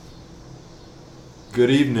Good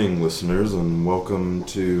evening, listeners, and welcome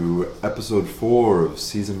to episode 4 of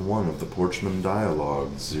season 1 of the Porchman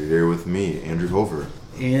Dialogues. You're here with me, Andrew Hover.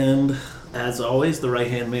 And, as always, the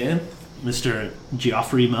right-hand man, Mr.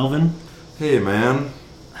 Geoffrey Melvin. Hey, man.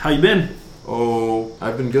 How you been? Oh,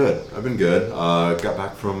 I've been good. Got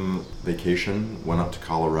back from vacation, went up to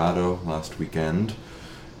Colorado last weekend,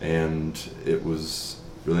 and it was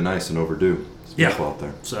really nice and overdue. It's beautiful out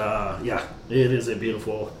there. It is a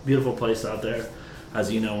beautiful, beautiful place out there. As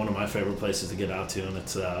you know, one of my favorite places to get out to, and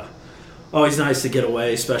it's always nice to get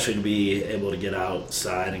away, especially to be able to get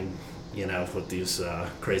outside and, with these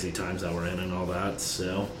crazy times that we're in and all that,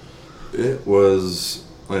 so. It was,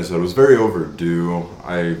 like I said, it was very overdue.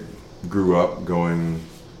 I grew up going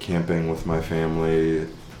camping with my family,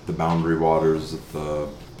 the boundary waters at the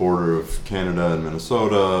border of Canada and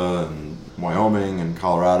Minnesota and Wyoming and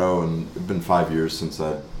Colorado, and it's been 5 years since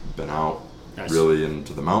I'd been out. Nice. Really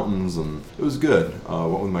into the mountains, and it was good.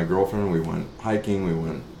 Went with my girlfriend. We went hiking. We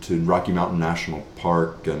went to Rocky Mountain National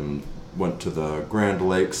Park and went to the Grand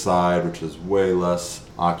Lake side, which is way less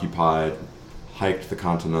occupied. Hiked the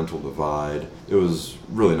Continental Divide. It was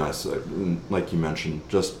really nice. Like you mentioned,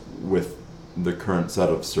 just with the current set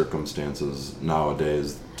of circumstances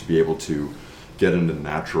nowadays, to be able to get into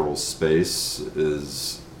natural space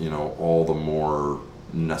is, all the more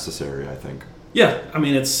necessary, I think. Yeah, I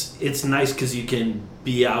mean, it's nice because you can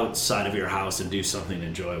be outside of your house and do something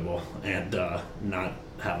enjoyable and not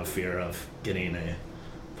have a fear of getting a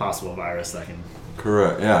possible virus that can...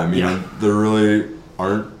 Correct, yeah. I mean, there really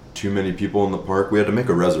aren't too many people in the park. We had to make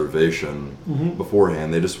a reservation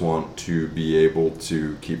beforehand. They just want to be able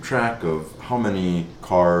to keep track of how many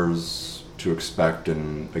cars to expect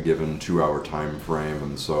in a given 2-hour time frame,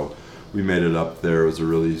 and so we made it up there. It was a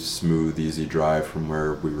really smooth, easy drive from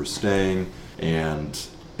where we were staying. And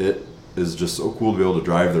it is just so cool to be able to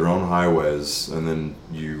drive their own highways, and then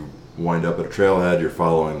you wind up at a trailhead, you're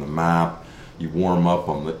following the map, you warm up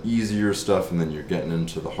on the easier stuff, and then you're getting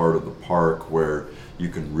into the heart of the park where you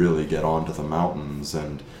can really get onto the mountains.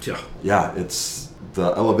 And it's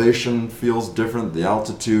the elevation feels different, the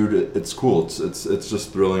altitude, it's cool. It's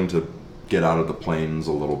just thrilling to get out of the plains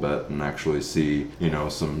a little bit and actually see,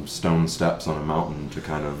 some stone steps on a mountain to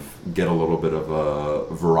kind of get a little bit of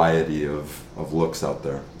a variety of looks out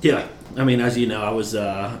there. Yeah. I mean, as you know, I was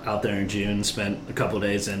out there in June, spent a couple of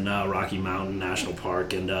days in Rocky Mountain National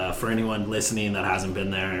Park, and for anyone listening that hasn't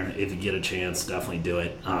been there, if you get a chance, definitely do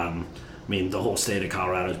it. I mean, the whole state of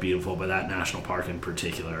Colorado is beautiful, but that national park in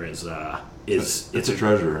particular is it's a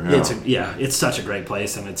treasure. Yeah. It's such a great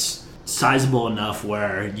place, and it's sizable enough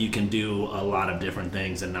where you can do a lot of different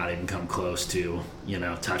things and not even come close to,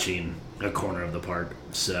 touching a corner of the park.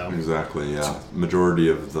 So exactly, yeah. Majority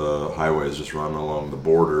of the highways just run along the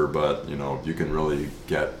border, but you can really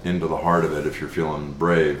get into the heart of it if you're feeling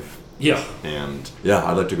brave. Yeah. And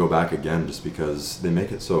I'd like to go back again just because they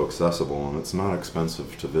make it so accessible and it's not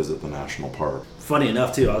expensive to visit the national park. Funny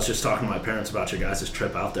enough, too, I was just talking to my parents about your guys'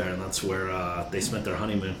 trip out there, and that's where they spent their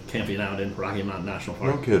honeymoon, camping out in Rocky Mountain National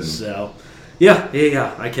Park. No kidding. So, yeah.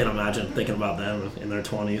 I can't imagine thinking about them in their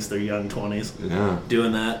 20s, their young 20s,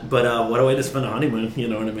 doing that. But what a way to spend a honeymoon, you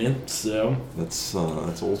know what I mean? So that's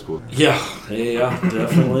old school. Yeah,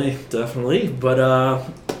 definitely. But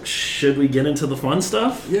should we get into the fun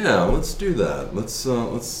stuff? Yeah, let's do that. Let's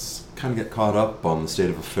kind of get caught up on the state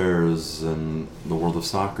of affairs in the world of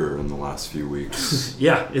soccer in the last few weeks.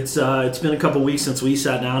 Yeah, it's been a couple weeks since we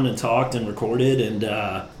sat down and talked and recorded, and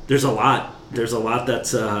there's a lot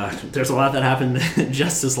that happened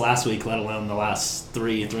just this last week, let alone the last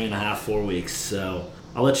 3.5, 4 weeks. So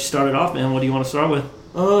I'll let you start it off, man. What do you want to start with?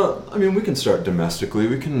 I mean, we can start domestically.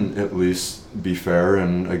 We can at least be fair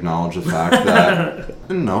and acknowledge the fact that,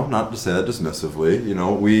 no, not to say that dismissively,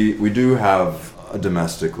 we do have a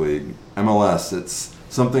domestic league. MLS, it's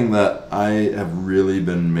something that I have really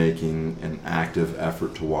been making an active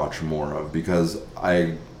effort to watch more of because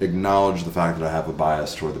I acknowledge the fact that I have a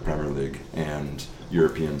bias toward the Premier League and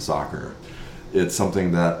European soccer. It's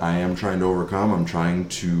something that I am trying to overcome. I'm trying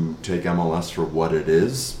to take MLS for what it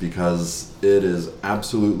is because it is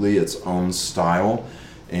absolutely its own style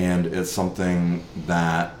and it's something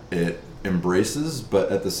that it embraces,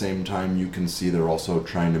 but at the same time you can see they're also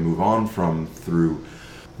trying to move on from through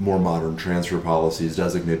more modern transfer policies,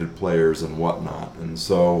 designated players and whatnot. And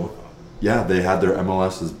so, they had their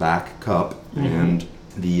MLS's back cup and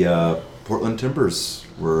the Portland Timbers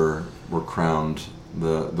were crowned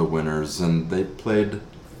the winners, and they played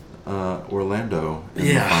Orlando in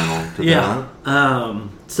the final.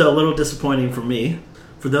 So a little disappointing for me.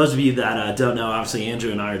 For those of you that don't know, obviously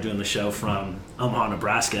Andrew and I are doing the show from Omaha,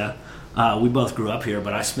 Nebraska. We both grew up here,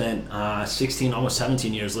 but I spent 16, almost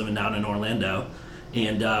 17 years living down in Orlando,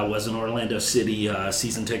 and was an Orlando City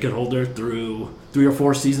season ticket holder through 3 or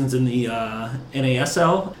 4 seasons in the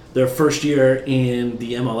NASL, their first year in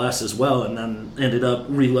the MLS as well, and then ended up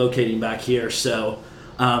relocating back here. So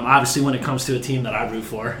obviously when it comes to a team that I root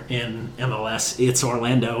for in MLS, it's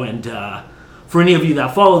Orlando, and for any of you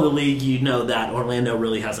that follow the league, you know that Orlando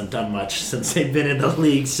really hasn't done much since they've been in the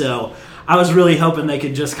league. So I was really hoping they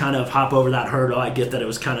could just kind of hop over that hurdle. I get that it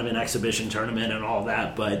was kind of an exhibition tournament and all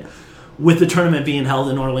that, but with the tournament being held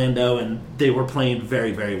in Orlando, and they were playing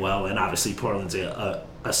very, very well, and obviously Portland's a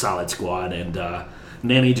solid squad, and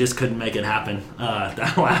Nanny just couldn't make it happen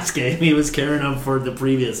that last game. He was carrying them for the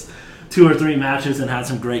previous 2 or 3 matches and had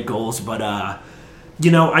some great goals, but I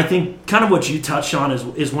think kind of what you touched on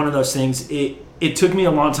is one of those things. It took me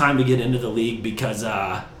a long time to get into the league because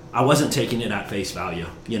I wasn't taking it at face value,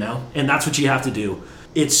 and that's what you have to do.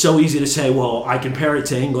 It's so easy to say, well, I compare it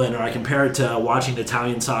to England, or I compare it to watching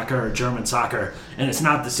Italian soccer or German soccer, and it's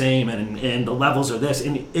not the same, and the levels are this.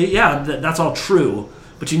 And that's all true,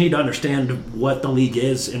 but you need to understand what the league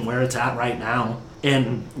is and where it's at right now,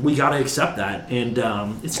 and we got to accept that. And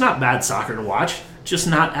it's not bad soccer to watch, just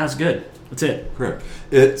not as good. That's it. Correct.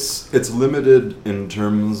 It's limited in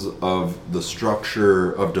terms of the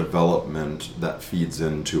structure of development that feeds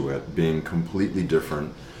into it being completely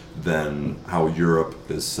different than how Europe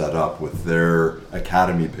is set up with their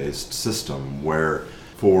academy-based system, where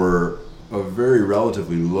for a very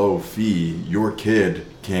relatively low fee, your kid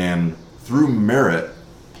can, through merit,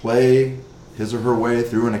 play his or her way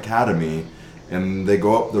through an academy, and they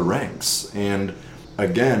go up the ranks. And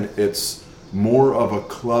again, it's more of a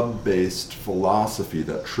club-based philosophy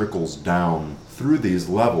that trickles down through these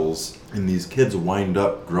levels, and these kids wind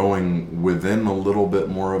up growing within a little bit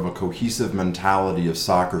more of a cohesive mentality of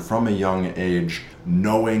soccer from a young age,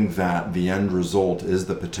 knowing that the end result is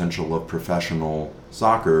the potential of professional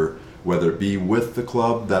soccer, whether it be with the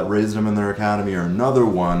club that raised them in their academy or another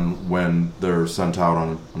one when they're sent out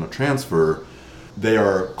on a transfer. They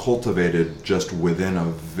are cultivated just within a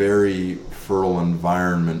very fertile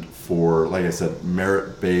environment for, like I said,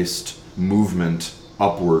 merit-based movement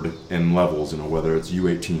upward in levels, whether it's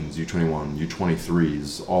U18s, U21,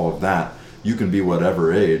 U23s, all of that. You can be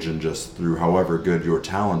whatever age, and just through however good your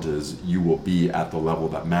talent is, you will be at the level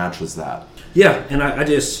that matches that. Yeah, and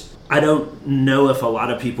I don't know if a lot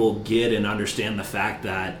of people get and understand the fact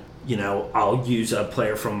that, I'll use a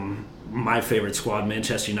player from my favorite squad,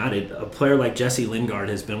 Manchester United. A player like Jesse Lingard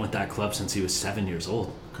has been with that club since he was 7 years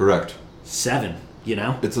old. Correct. 7,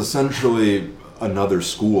 It's essentially another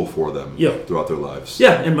school for them throughout their lives.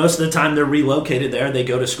 Yeah, and most of the time they're relocated there. They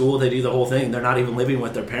go to school, they do the whole thing. They're not even living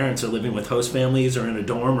with their parents. They're living with host families or in a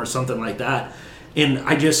dorm or something like that. And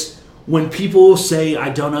when people say I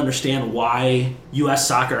don't understand why U.S.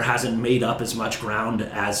 soccer hasn't made up as much ground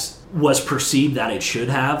as was perceived that it should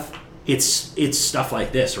have, it's stuff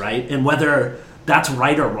like this, right? And whether that's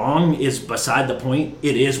right or wrong is beside the point.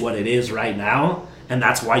 It is what it is right now. And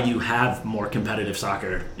that's why you have more competitive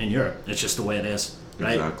soccer in Europe. It's just the way it is,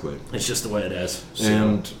 right? Exactly. It's just the way it is. So.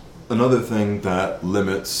 And another thing that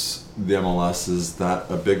limits the MLS is that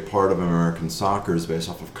a big part of American soccer is based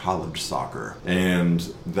off of college soccer. And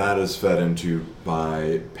that is fed into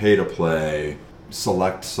by pay-to-play,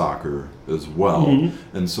 select soccer as well.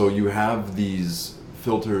 Mm-hmm. And so you have these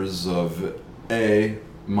filters of A,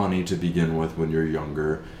 money to begin with when you're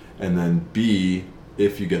younger, and then B,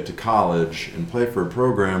 if you get to college and play for a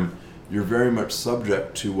program, you're very much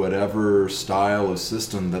subject to whatever style of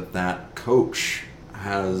system that coach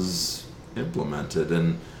has implemented.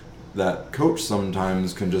 And that coach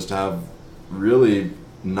sometimes can just have really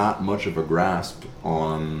not much of a grasp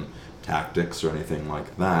on tactics or anything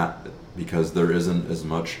like that, because there isn't as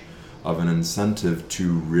much of an incentive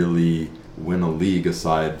to really win a league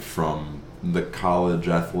aside from the college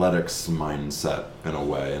athletics mindset in a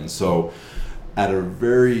way. And so at a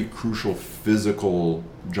very crucial physical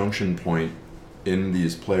junction point in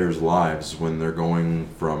these players' lives, when they're going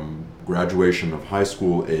from graduation of high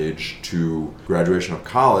school age to graduation of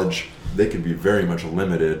college, they can be very much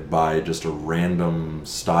limited by just a random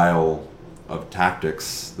style of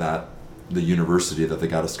tactics that the university that they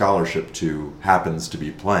got a scholarship to happens to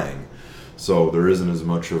be playing. So there isn't as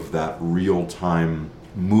much of that real-time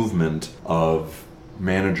movement of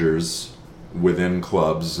managers within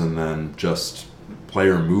clubs and then just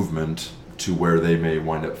player movement to where they may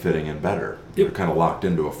wind up fitting in better. Yep. They're kind of locked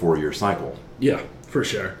into a 4-year cycle. Yeah, for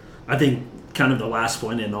sure. I think kind of the last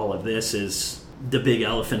point in all of this is the big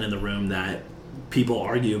elephant in the room that people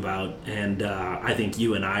argue about, and I think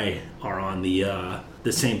you and I are on the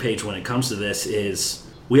same page when it comes to this, is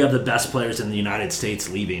we have the best players in the United States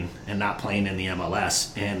leaving and not playing in the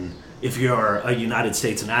MLS. And if you're a United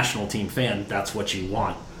States national team fan, that's what you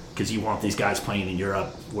want, because you want these guys playing in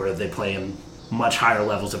Europe where they play in much higher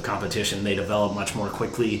levels of competition. They develop much more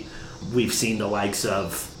quickly. We've seen the likes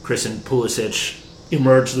of Christian Pulisic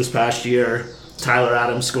emerge this past year. Tyler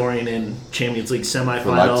Adams scoring in Champions League semifinal.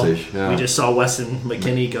 Leipzig, yeah. We just saw Weston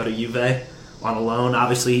McKennie go to Juve on a loan.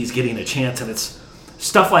 Obviously, he's getting a chance, and it's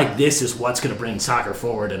stuff like this is what's going to bring soccer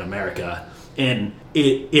forward in America. And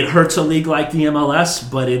it hurts a league like the MLS,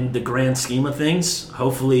 but in the grand scheme of things,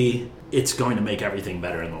 hopefully it's going to make everything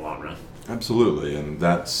better in the long run. Absolutely, and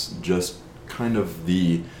that's just kind of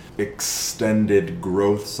the extended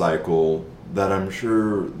growth cycle that I'm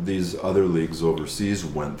sure these other leagues overseas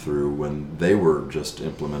went through when they were just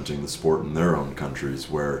implementing the sport in their own countries,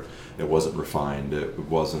 where it wasn't refined, it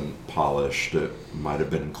wasn't polished, it might have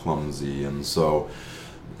been clumsy, and so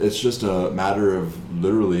it's just a matter of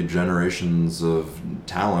literally generations of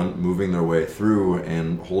talent moving their way through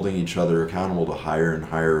and holding each other accountable to higher and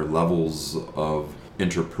higher levels of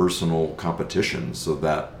interpersonal competition, so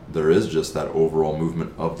that there is just that overall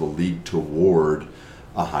movement of the league toward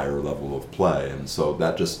a higher level of play. And so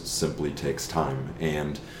that just simply takes time.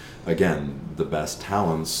 And again, the best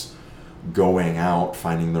talents going out,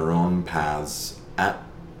 finding their own paths at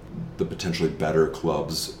the potentially better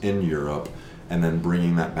clubs in Europe, and then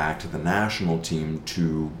bringing that back to the national team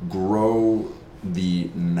to grow the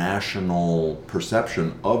national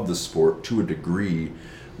perception of the sport to a degree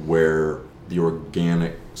where the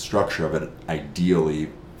organic structure of it ideally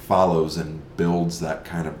follows and builds that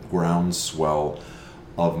kind of groundswell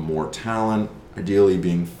of more talent, ideally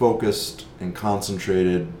being focused and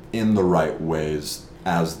concentrated in the right ways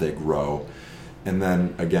as they grow. And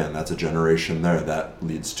then again, that's a generation there that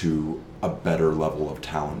leads to a better level of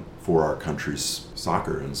talent for our country's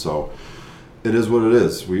soccer. And so it is what it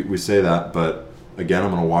is. We say that, but again,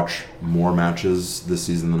 I'm going to watch more matches this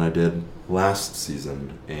season than I did last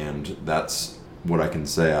season, and that's what I can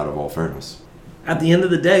say out of all fairness. At the end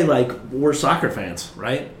of the day, like, we're soccer fans,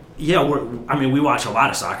 right? Yeah, we watch a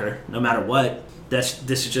lot of soccer, no matter what. This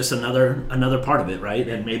is just another part of it, right?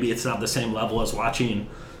 And maybe it's not the same level as watching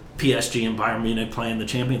PSG and Bayern Munich playing the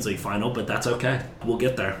Champions League final, but that's okay. We'll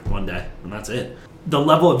get there one day, and that's it. The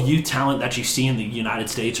level of youth talent that you see in the United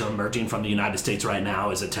States or emerging from the United States right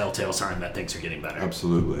now is a telltale sign that things are getting better.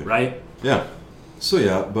 Absolutely. Right? Yeah. So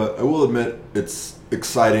yeah, but I will admit it's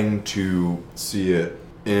exciting to see it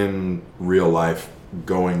in real life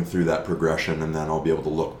going through that progression, and then I'll be able to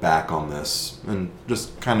look back on this and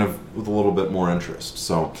just kind of with a little bit more interest.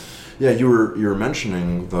 So yeah, you were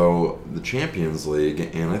mentioning though the Champions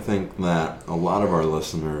League, and I think that a lot of our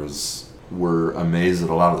listeners were amazed at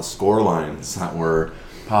a lot of the score lines that were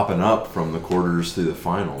popping up from the quarters through the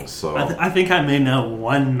finals. So I think I may know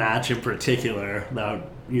one match in particular that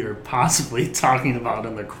you're possibly talking about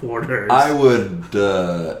in the quarters. I would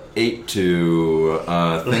hate to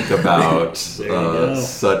think about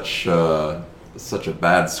such a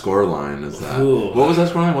bad score line as that. Ooh. What was that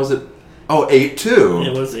score line? Was it 8-2?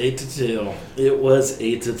 It was 8-2. It was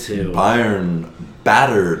 8-2. Bayern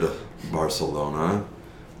battered Barcelona.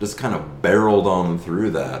 Just kind of barreled on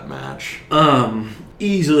through that match.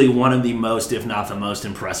 Easily one of the most, if not the most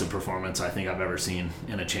impressive performance I think I've ever seen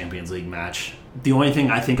in a Champions League match. The only thing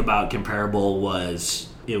I think about comparable was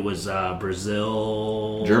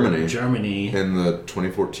Brazil... Germany. In the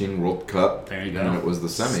 2014 World Cup. There you go. And it was the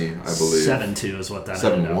semi, I believe. 7-2 is what that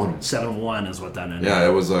ended up. 7-1. 7-1 is what that ended up. Yeah,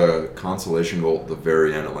 it was a consolation goal at the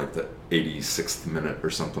very end, at like the 86th minute or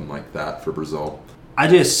something like that for Brazil. I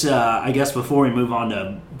guess before we move on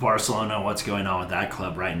to Barcelona, what's going on with that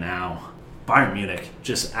club right now? Bayern Munich,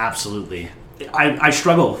 just absolutely. I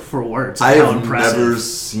struggle for words. I have never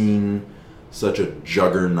seen such a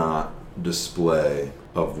juggernaut display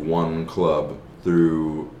of one club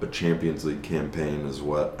through a Champions League campaign as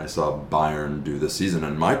what I saw Bayern do this season.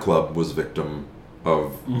 And my club was victim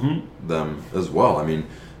of them as well. I mean,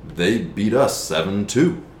 they beat us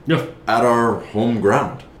 7-2 at our home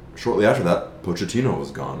ground. Shortly after that, Pochettino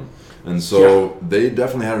was gone. And so they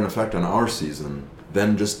definitely had an effect on our season.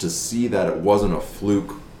 Then just to see that it wasn't a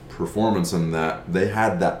fluke performance and that they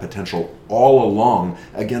had that potential all along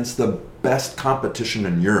against the best competition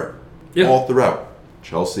in Europe. All throughout.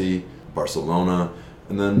 Chelsea, Barcelona,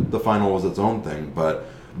 and then the final was its own thing. But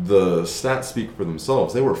the stats speak for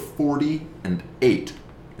themselves. They were 40-8 in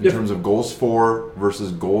terms of goals for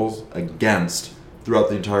versus goals against throughout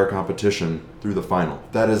the entire competition through the final.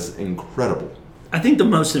 That is incredible. I think the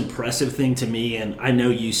most impressive thing to me, and I know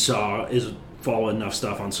you follow enough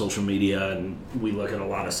stuff on social media, and we look at a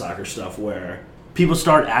lot of soccer stuff where people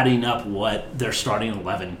start adding up what their starting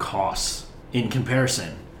 11 costs in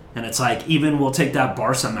comparison. And it's like, even we'll take that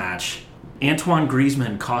Barca match. Antoine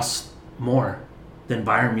Griezmann costs more than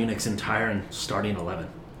Bayern Munich's entire starting 11.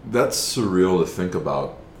 That's surreal to think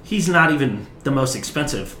about. He's not even the most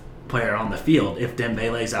expensive player on the field if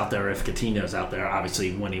Dembele's out there, if Coutinho's out there,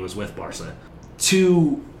 obviously when he was with Barca.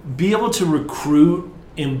 To be able to recruit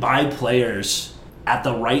and buy players at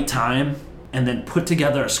the right time and then put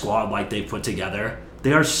together a squad like they put together,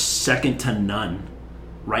 they are second to none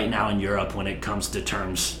right now in Europe when it comes to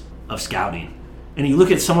terms of scouting. And you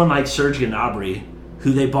look at someone like Serge Gnabry,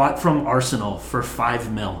 who they bought from Arsenal for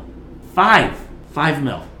 $5 million. $5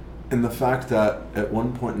 million. And the fact that at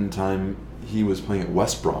one point in time he was playing at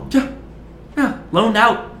West Brom. Yeah, loaned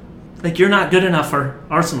out. Like, you're not good enough for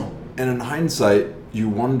Arsenal. And in hindsight, you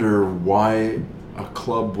wonder why a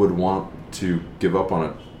club would want to give up on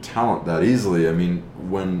a talent that easily. I mean,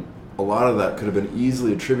 when a lot of that could have been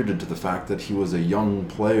easily attributed to the fact that he was a young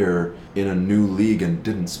player in a new league and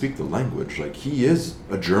didn't speak the language. Like, he is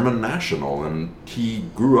a German national, and he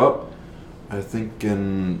grew up, I think,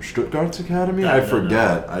 in Stuttgart's academy. I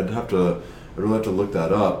forget. I'd really have to look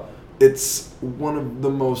that up. It's one of the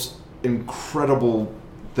most incredible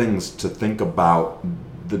things to think about,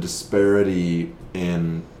 the disparity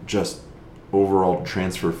in just overall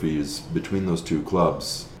transfer fees between those two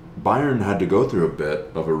clubs. Bayern had to go through a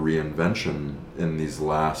bit of a reinvention in these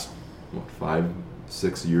last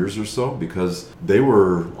 5-6 years or so, because they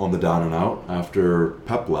were on the down and out after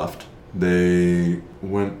Pep left. They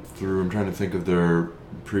went through, I'm trying to think of their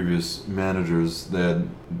previous managers. They had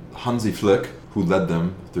Hansi Flick, who led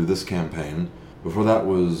them through this campaign. Before that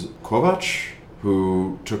was Kovac,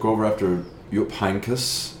 who took over after Jupp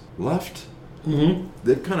Heynckes left. Mm-hmm.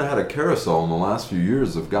 They've kind of had a carousel in the last few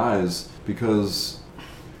years of guys because...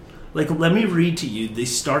 Like, let me read to you the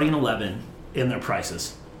starting 11 in their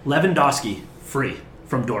prices. Lewandowski, free,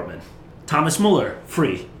 from Dortmund. Thomas Muller,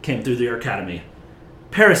 free, came through their academy.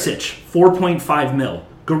 Perisic, 4.5 mil.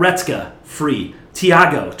 Goretzka, free.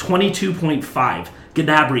 Thiago, 22.5.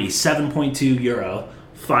 Gnabry, 7.2 euro.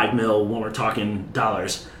 5 mil when we're talking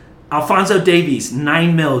dollars. Alphonso Davies,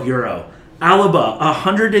 9 mil euro. Alaba,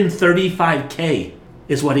 135k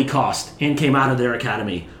is what he cost and came out of their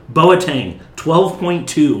academy. Boateng,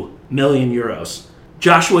 12.2 million euros.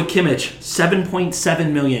 Joshua Kimmich,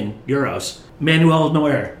 7.7 million euros. Manuel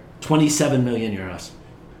Neuer, 27 million euros.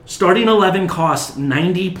 Starting 11 costs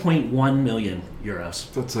 90.1 million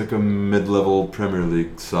euros. That's like a mid-level Premier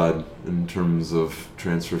League side in terms of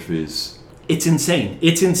transfer fees. It's insane.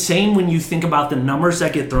 It's insane when you think about the numbers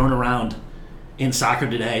that get thrown around in soccer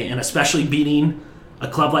today, and especially beating a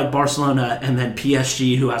club like Barcelona and then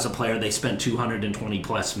PSG, who has a player they spent 220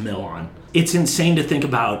 plus mil on. It's insane to think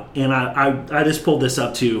about, and I just pulled this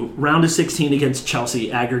up too. Round of 16 against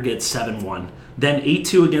Chelsea, aggregate 7-1. Then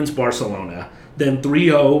 8-2 against Barcelona. Then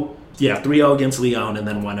 3-0 against Lyon, and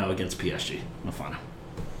then 1-0 against PSG. Mofana.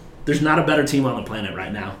 There's not a better team on the planet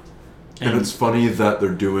right now. And it's funny that they're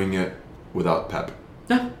doing it without Pep.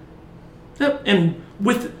 Yeah. And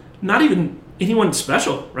with not even anyone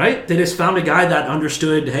special, right? They just found a guy that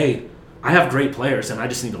understood, hey, I have great players, and I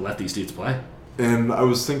just need to let these dudes play. And I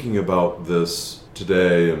was thinking about this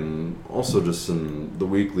today, and also just in the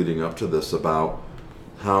week leading up to this, about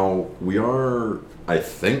how I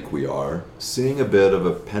think we are, seeing a bit of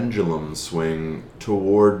a pendulum swing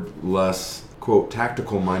toward less, quote,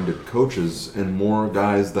 tactical-minded coaches and more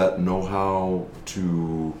guys that know how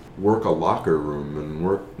to work a locker room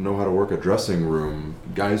and know how to work a dressing room,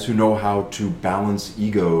 guys who know how to balance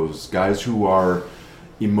egos, guys who are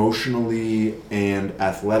emotionally and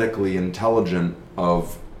athletically intelligent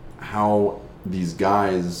of how these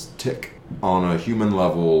guys tick on a human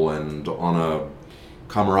level and on a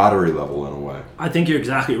camaraderie level in a way. I think you're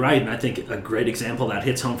exactly right, and I think a great example that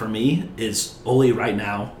hits home for me is Ole right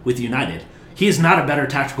now with United. He is not a better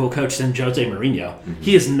tactical coach than Jose Mourinho. Mm-hmm.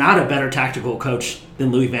 He is not a better tactical coach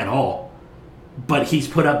than Louis van Gaal, but he's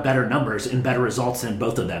put up better numbers and better results than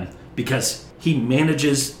both of them because he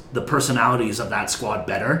manages the personalities of that squad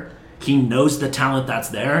better. He knows the talent that's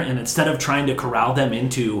there, and instead of trying to corral them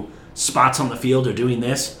into spots on the field or doing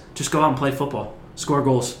this, just go out and play football, score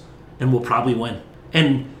goals, and we'll probably win.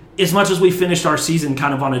 And as much as we finished our season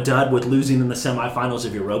kind of on a dud with losing in the semifinals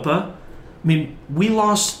of Europa, I mean, we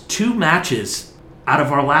lost 2 matches out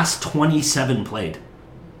of our last 27 played.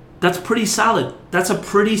 That's pretty solid. That's a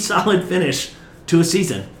pretty solid finish to a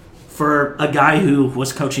season for a guy who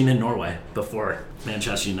was coaching in Norway before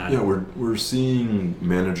Manchester United. Yeah, we're seeing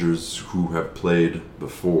managers who have played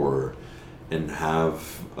before and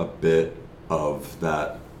have a bit of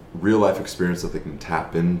that real-life experience that they can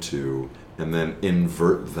tap into and then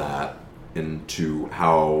invert that into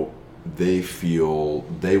how they feel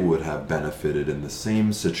they would have benefited in the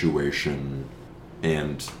same situation,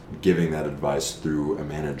 and giving that advice through a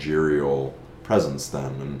managerial presence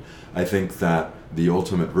then. And I think that the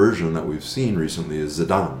ultimate version that we've seen recently is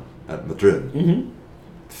Zidane at Madrid. Mm-hmm.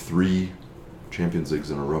 3 Champions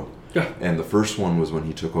Leagues in a row. Yeah. And the first one was when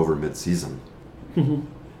he took over mid-season. Mm-hmm.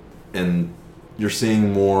 And you're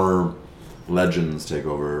seeing more legends take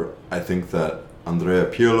over. I think that Andrea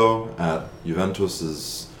Pirlo at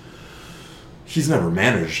Juventus he's never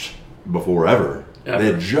managed before ever. They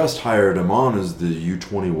had just hired him on as the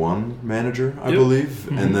U21 manager, I believe.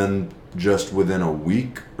 Mm-hmm. And then just within a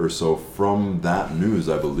week or so from that news,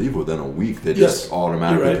 I believe within a week, they just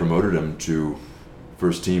automatically promoted him to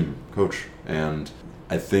first team coach. And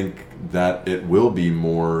I think that it will be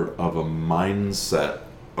more of a mindset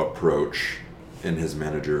approach in his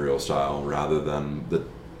managerial style rather than the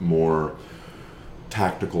more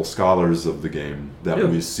tactical scholars of the game that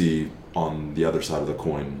we see on the other side of the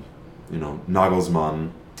coin. You know,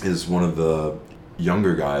 Nagelsmann is one of the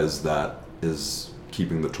younger guys that is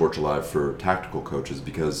keeping the torch alive for tactical coaches,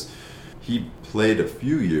 because he played a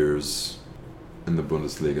few years in the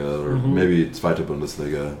Bundesliga, or maybe Zweite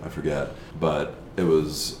Bundesliga, I forget. But it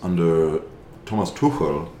was under Thomas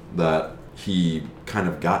Tuchel that he kind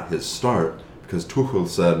of got his start, because Tuchel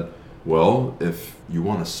said, well, if you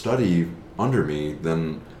want to study under me,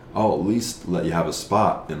 then I'll at least let you have a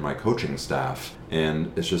spot in my coaching staff.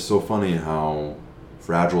 And it's just so funny how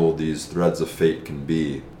fragile these threads of fate can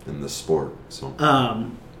be in this sport. So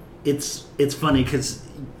it's funny because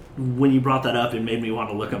when you brought that up, it made me want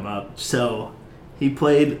to look him up. So he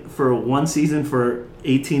played for one season for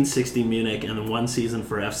 1860 Munich and then one season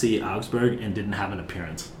for FC Augsburg and didn't have an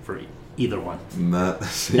appearance for either one.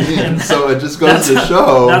 So it just goes to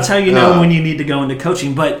show. That's how you know when you need to go into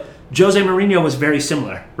coaching. But Jose Mourinho was very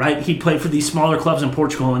similar, right? He played for these smaller clubs in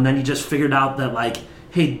Portugal, and then he just figured out that, like,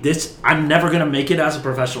 hey, I'm never going to make it as a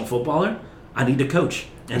professional footballer. I need to coach.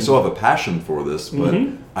 I still have a passion for this, but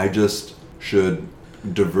I just should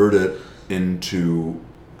divert it into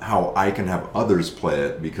how I can have others play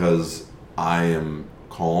it, because I am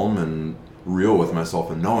calm and real with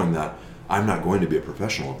myself and knowing that I'm not going to be a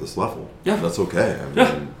professional at this level. Yeah. That's okay. I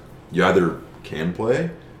mean, you either can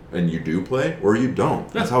play and you do play, or you don't.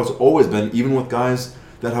 That's how it's always been, even with guys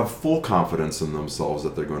that have full confidence in themselves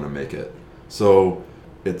that they're going to make it. So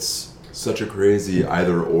it's such a crazy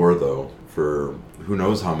either or, though, for who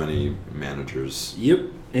knows how many managers. Yep.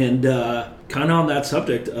 And kind of on that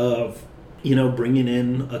subject of, you know, bringing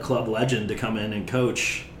in a club legend to come in and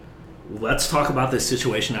coach, let's talk about this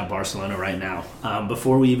situation at Barcelona right now.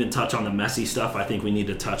 Before we even touch on the Messi stuff, I think we need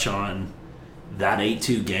to touch on that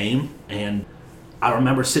 8-2 game. And I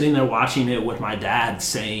remember sitting there watching it with my dad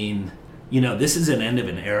saying, you know, this is an end of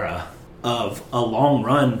an era of a long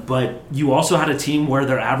run, but you also had a team where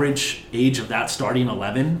their average age of that starting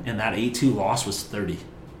 11 and that 8-2 loss was 30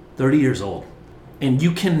 years old. And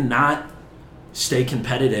you cannot stay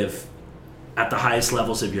competitive at the highest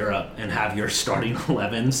levels of Europe and have your starting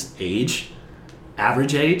 11's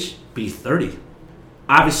average age, be 30.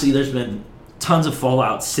 Obviously, there's been tons of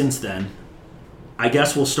fallout since then. I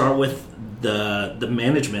guess we'll start with the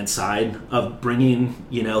management side of bringing,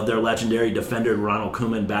 you know, their legendary defender Ronald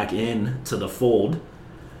Koeman back in to the fold.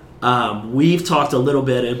 We've talked a little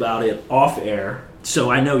bit about it off air, so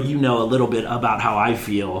I know you know a little bit about how I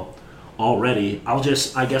feel already. I'll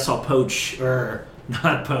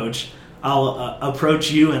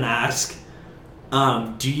approach you and ask,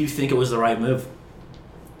 do you think it was the right move?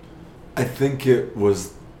 I think it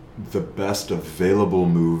was the best available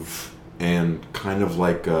move, and kind of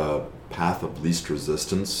like a path of least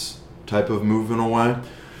resistance type of move in a way,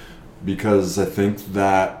 because I think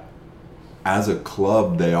that as a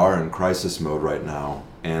club they are in crisis mode right now,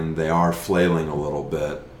 and they are flailing a little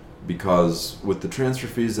bit, because with the transfer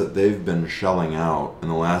fees that they've been shelling out in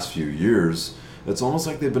the last few years, it's almost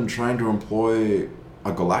like they've been trying to employ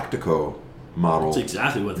a Galactico model. That's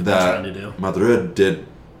exactly what they've been trying to do. Madrid did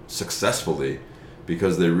successfully,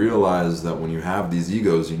 because they realized that when you have these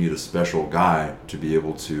egos, you need a special guy to be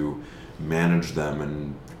able to manage them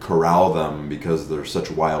and corral them, because they're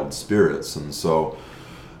such wild spirits. And so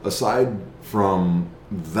aside from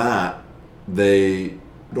that, they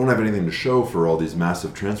don't have anything to show for all these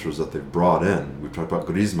massive transfers that they've brought in. We've talked about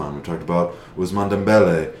Griezmann, we've talked about Ousmane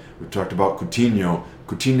Dembele, we've talked about Coutinho.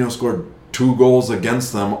 Coutinho scored 2 goals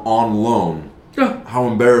against them on loan. Yeah. How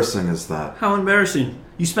embarrassing is that? How embarrassing.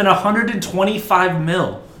 You spent $125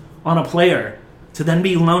 million on a player to then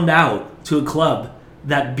be loaned out to a club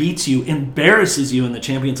that beats you, embarrasses you in the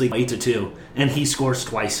Champions League 8-2, and he scores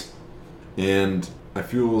twice. And I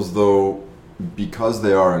feel as though because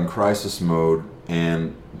they are in crisis mode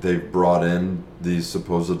and they've brought in these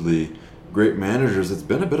supposedly great managers, it's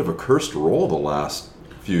been a bit of a cursed role the last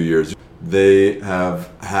few years. They have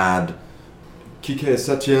had Kike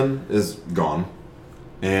Setien is gone,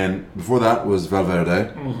 and before that was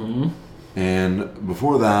Valverde, and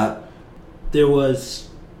before that there was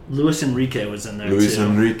Luis Enrique was in there too. Luis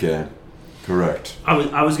Enrique, correct.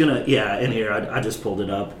 I was gonna in here I just pulled it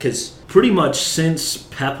up because pretty much since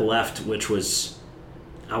Pep left, which was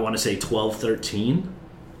I want to say 12-13,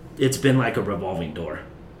 it's been like a revolving door.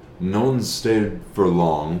 No one's stayed for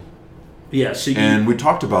long. Yeah, so and we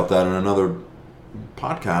talked about that in another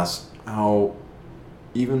podcast, how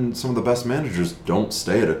even some of the best managers don't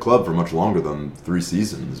stay at a club for much longer than 3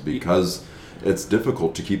 seasons because it's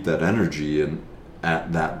difficult to keep that energy and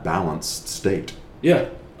at that balanced state. Yeah.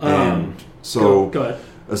 And so go ahead.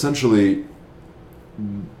 Essentially,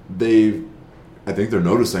 I think they're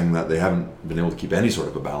noticing that they haven't been able to keep any sort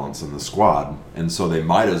of a balance in the squad, and so they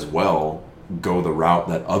might as well go the route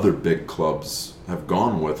that other big clubs have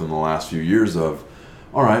gone with in the last few years of,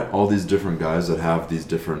 all right, all these different guys that have these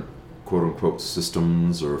different quote-unquote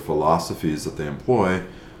systems or philosophies that they employ,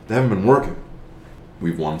 they haven't been working.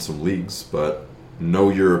 We've won some leagues, but no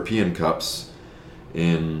European Cups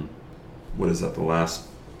in, the last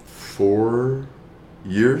 4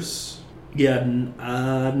 years? Yeah,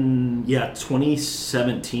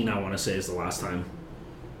 2017 I want to say is the last time.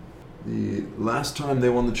 The last time they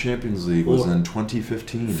won the Champions League was in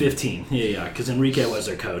 2015. 15, yeah, because Enrique was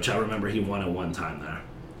their coach. I remember he won it one time there.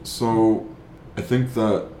 So, I think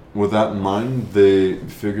that with that in mind, they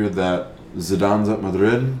figured that Zidane's at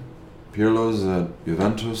Madrid, Pirlo's at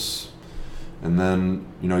Juventus, and then,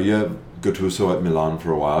 you have Gattuso at Milan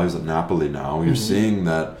for a while. He's at Napoli now. You're seeing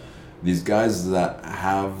that these guys that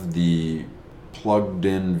have the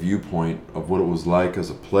plugged-in viewpoint of what it was like as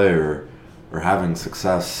a player are having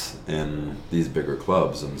success in these bigger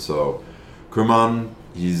clubs. And so Koeman,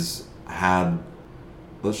 he's had,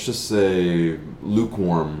 let's just say,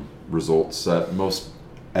 lukewarm results at most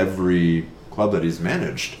every club that he's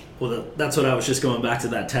managed. Well, that's what I was just going back to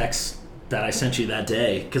that text that I sent you that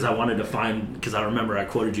day because I wanted to find, because I remember I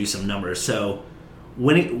quoted you some numbers. So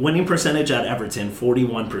winning percentage at Everton,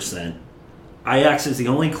 41%. Ajax is the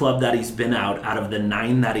only club that he's been out of the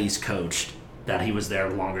 9 that he's coached that he was there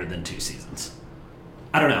longer than 2 seasons.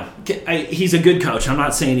 I don't know. He's a good coach. I'm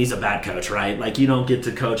not saying he's a bad coach, right? Like, you don't get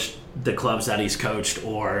to coach the clubs that he's coached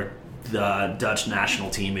or the Dutch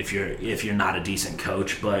national team if you're not a decent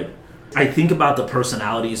coach. But I think about the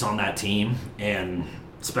personalities on that team, and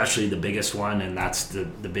especially the biggest one, and that's the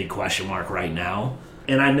big question mark right now.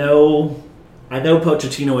 And I know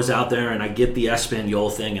Pochettino is out there, and I get the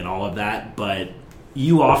Espanyol thing and all of that, but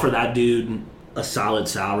you offer that dude a solid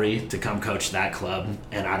salary to come coach that club,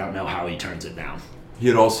 and I don't know how he turns it down. He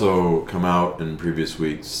had also come out in previous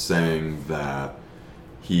weeks saying that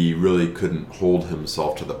he really couldn't hold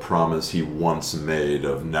himself to the promise he once made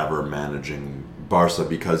of never managing Barca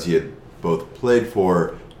because he had both played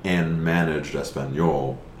for and managed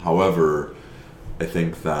Espanyol. However, I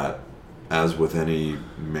think that as with any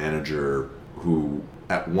manager who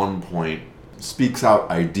at one point speaks out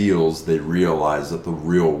ideals, they realize that the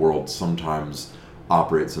real world sometimes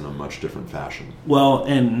operates in a much different fashion. Well,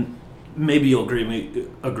 and maybe you'll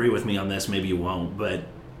agree with me on this, maybe you won't, but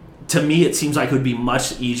to me it seems like it would be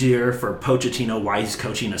much easier for Pochettino while he's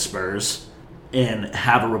coaching the Spurs and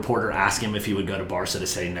have a reporter ask him if he would go to Barca to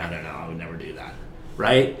say, no, I would never do that,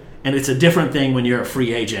 right? And it's a different thing when you're a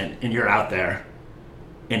free agent and you're out there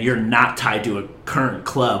and you're not tied to a current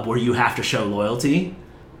club where you have to show loyalty.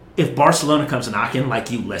 If Barcelona comes knocking,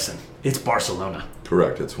 like, you listen. It's Barcelona.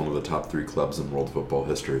 Correct. It's one of the top 3 clubs in world football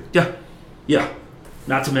history. Yeah.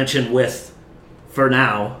 Not to mention with, for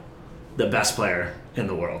now, the best player in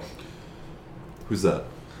the world. Who's that?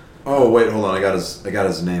 Oh, wait, hold on. I got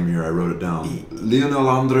his name here. I wrote it down. Lionel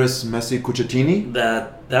Andres Messi Cuccettini?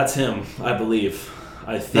 That's him, I believe.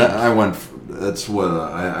 I think. That's what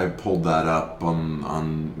I pulled that up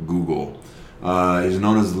on Google. He's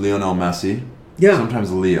known as Lionel Messi. Yeah.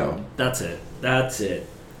 Sometimes Leo. That's it.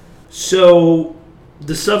 So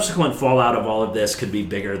the subsequent fallout of all of this could be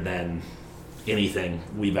bigger than anything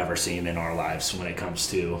we've ever seen in our lives when it comes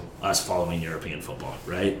to us following European football,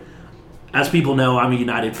 right? As people know, I'm a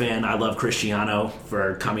United fan. I love Cristiano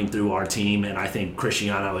for coming through our team, and I think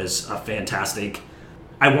Cristiano is a fantastic...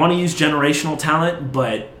 I want to use generational talent,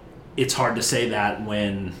 but it's hard to say that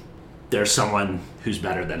when there's someone who's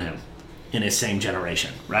better than him in his same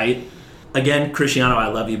generation, right? again, Cristiano, I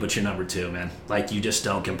love you, but you're number 2, man. Like, you just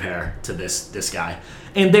don't compare to this guy.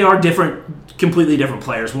 And they are completely different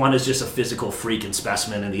players. One is just a physical freak and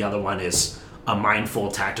specimen, and the other one is a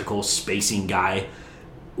mindful, tactical, spacing guy,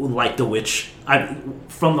 like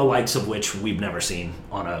from the likes of which we've never seen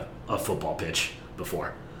on a football pitch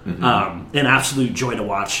before. Mm-hmm. An absolute joy to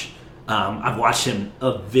watch. I've watched him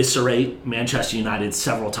eviscerate Manchester United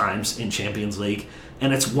several times in Champions League,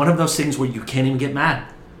 and it's one of those things where you can't even get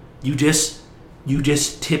mad. You just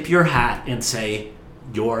tip your hat and say,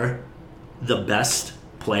 you're the best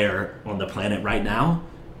player on the planet right now,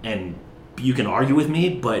 and you can argue with me,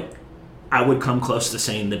 but I would come close to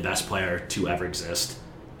saying the best player to ever exist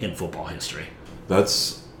in football history.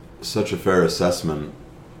 That's such a fair assessment,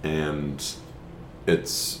 and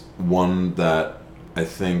it's one that I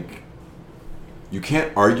think you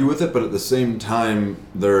can't argue with it, but at the same time,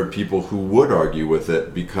 there are people who would argue with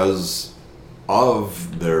it because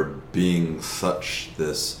of there being such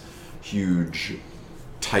this huge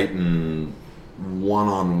titan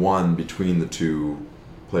one-on-one between the two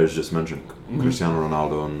players just mentioned, Cristiano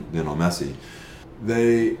Ronaldo and Lionel Messi.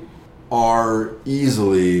 They are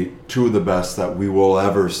easily two of the best that we will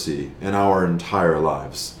ever see in our entire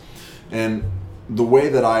lives. And the way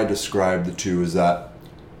that I describe the two is that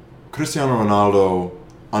Cristiano Ronaldo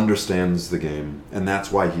understands the game, and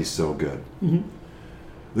that's why he's so good. Mm-hmm.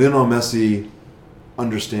 Lionel Messi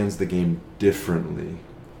understands the game differently,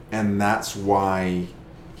 and that's why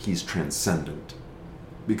he's transcendent.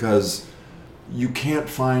 Because you can't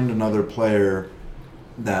find another player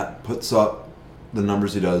that puts up the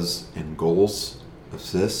numbers he does in goals,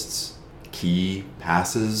 assists, key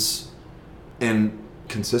passes, and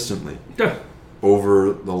consistently. Yeah.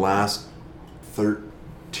 Over the last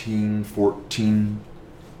 13, 14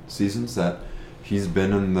 seasons that he's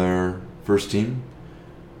been in their first team.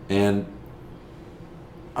 And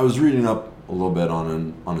I was reading up a little bit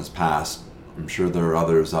on his past. I'm sure there are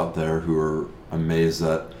others out there who are amazed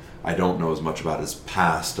that I don't know as much about his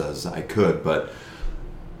past as I could. But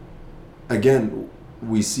again,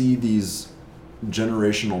 we see these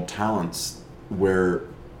generational talents where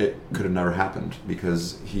it could have never happened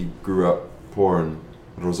because he grew up poor in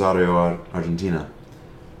Rosario, Argentina,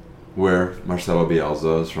 where Marcelo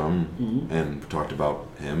Bielsa is from, and we talked about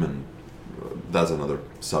him, and that's another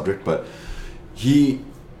subject. But he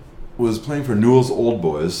was playing for Newell's Old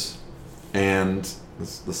Boys, and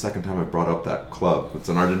this is the second time I brought up that club. It's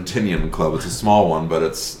an Argentinian club. It's a small one, but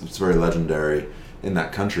it's very legendary in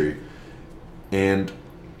that country. And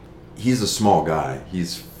he's a small guy.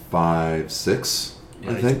 He's 5'6",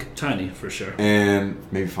 I think. Tiny, for sure. And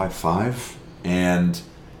maybe 5'5". And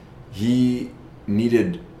he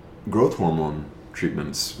needed growth hormone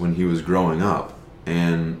treatments when he was growing up.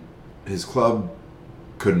 And his club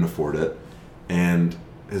couldn't afford it. And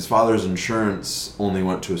his father's insurance only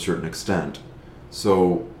went to a certain extent.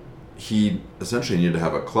 So he essentially needed to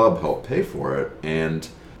have a club help pay for it. And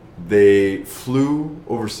they flew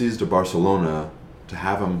overseas to Barcelona to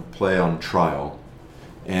have him play on trial.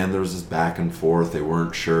 And there was this back and forth. They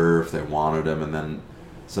weren't sure if they wanted him. And then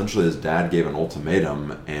essentially his dad gave an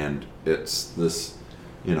ultimatum. And it's this,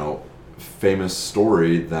 famous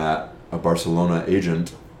story that a Barcelona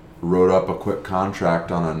agent wrote up a quick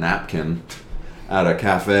contract on a napkin at a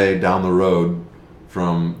cafe down the road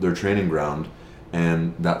from their training ground.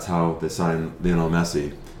 And that's how they signed Lionel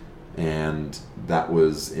Messi. And that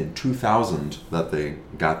was in 2000 that they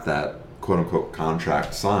got that quote-unquote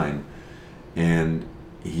contract signed. And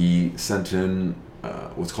he sent in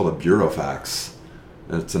what's called a burofax.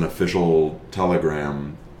 It's an official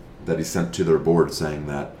telegram that he sent to their board saying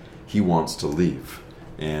that he wants to leave.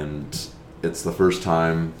 And it's the first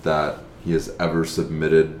time that he has ever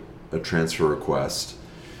submitted a transfer request.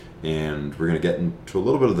 And we're going to get into a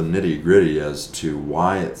little bit of the nitty-gritty as to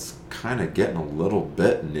why it's kind of getting a little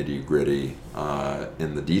bit nitty-gritty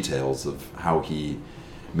in the details of how he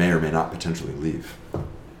may or may not potentially leave.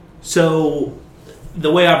 So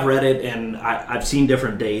the way I've read it, and I've seen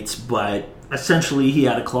different dates, but essentially he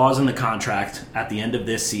had a clause in the contract at the end of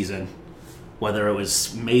this season, whether it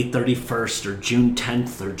was May 31st or June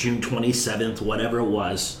 10th or June 27th, whatever it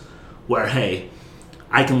was, where, hey,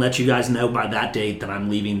 I can let you guys know by that date that I'm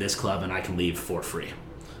leaving this club and I can leave for free.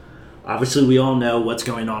 Obviously, we all know what's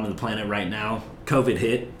going on the planet right now. COVID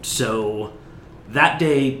hit, so that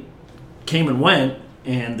day came and went,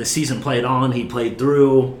 and the season played on. He played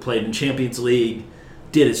through, played in Champions League,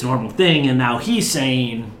 did its normal thing, and now he's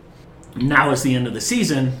saying, now is the end of the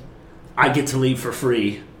season, I get to leave for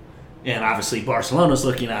free. And obviously Barcelona's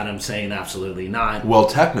looking at him saying absolutely not. Well,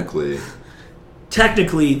 technically,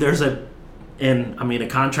 there's a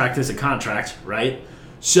contract is a contract, right?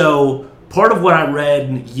 So part of what I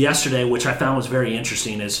read yesterday, which I found was very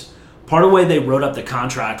interesting, is part of the way they wrote up the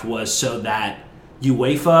contract was so that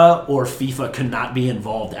UEFA or FIFA could not be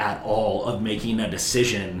involved at all of making a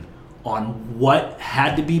decision on what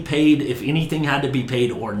had to be paid, if anything had to be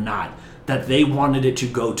paid or not, that they wanted it to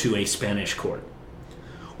go to a Spanish court,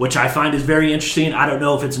 which I find is very interesting. I don't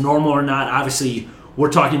know if it's normal or not. Obviously,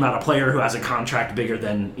 we're talking about a player who has a contract bigger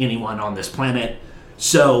than anyone on this planet.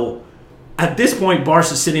 So at this point,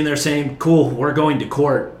 Barca's sitting there saying, cool, we're going to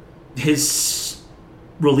court. His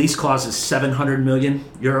release clause is 700 million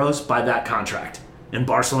euros by that contract. And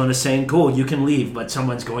Barcelona's saying, cool, you can leave, but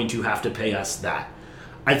someone's going to have to pay us that.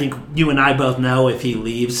 I think you and I both know if he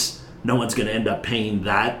leaves, no one's going to end up paying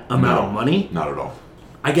that amount of money. Not at all.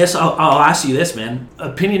 I guess I'll ask you this, man.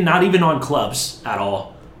 Opinion not even on clubs at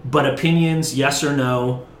all, but opinions, yes or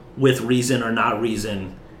no, with reason or not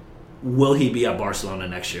reason. Will he be at Barcelona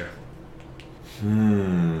next year?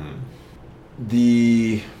 The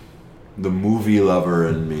movie lover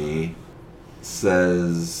in me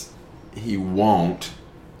says he won't,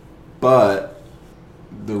 but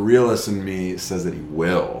the realist in me says that he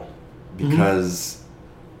will, because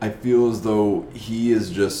I feel as though he is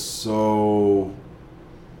just so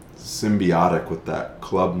symbiotic with that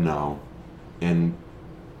club now, and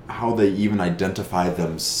how they even identify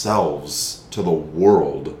themselves to the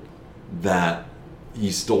world, that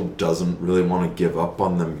he still doesn't really want to give up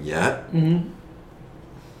on them yet.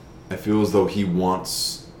 I feel as though he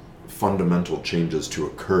wants fundamental changes to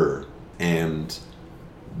occur, and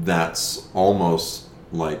that's almost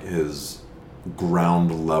like his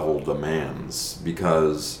ground level demands,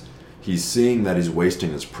 because he's seeing that he's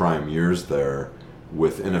wasting his prime years there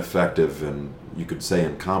with ineffective and, you could say,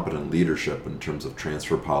 incompetent leadership in terms of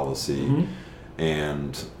transfer policy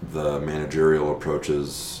and the managerial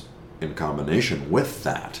approaches in combination with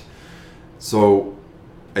that. So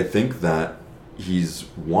I think that he's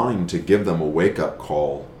wanting to give them a wake-up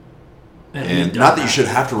call. And not that you should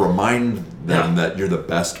have to remind them that you're the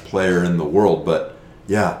best player in the world, but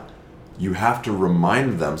yeah, you have to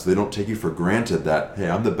remind them so they don't take you for granted that, hey,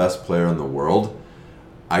 I'm the best player in the world.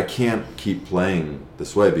 I can't keep playing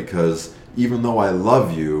this way, because even though I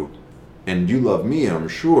love you and you love me, I'm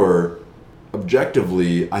sure,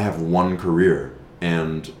 objectively, I have one career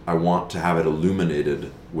and I want to have it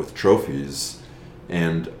illuminated with trophies,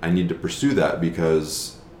 and I need to pursue that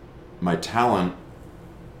because my talent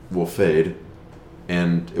will fade,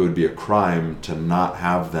 and it would be a crime to not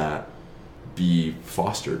have that be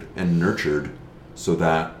fostered and nurtured so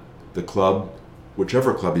that the club,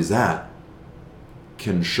 whichever club he's at,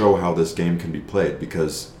 can show how this game can be played,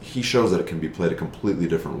 because he shows that it can be played a completely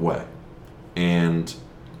different way. And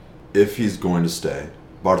if he's going to stay,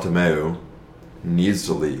 Bartomeu needs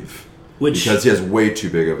to leave, because he has way too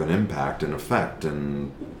big of an impact and effect.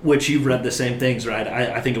 And which you've read the same things, right?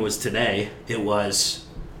 I think it was today. It was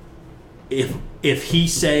if he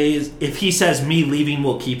says me leaving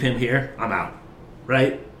will keep him here, I'm out,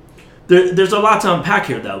 right? There's a lot to unpack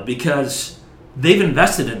here though, because they've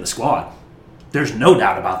invested in the squad. There's no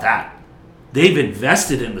doubt about that. They've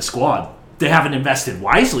invested in the squad. They haven't invested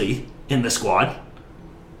wisely in the squad,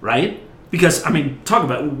 right? Because, I mean,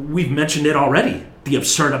 we've mentioned it already, the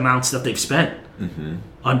absurd amounts that they've spent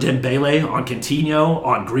on Dembele, on Coutinho,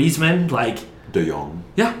 on Griezmann, like De Jong.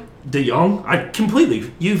 Yeah, De Jong.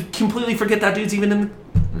 You completely forget that dude's even in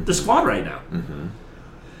the squad right now.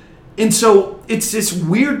 And so it's this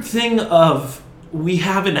weird thing of, we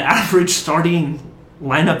have an average starting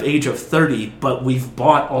lineup age of 30, but we've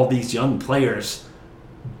bought all these young players,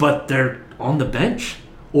 but they're on the bench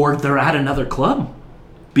or they're at another club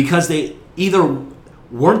because they either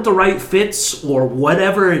weren't the right fits or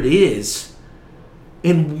whatever it is.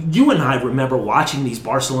 And you and I remember watching these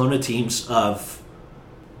Barcelona teams of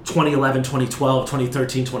 2011, 2012,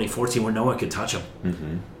 2013, 2014 where no one could touch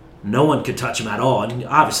them. No one could touch them at all. And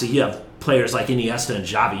obviously you have players like Iniesta and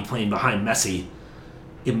Xavi playing behind Messi.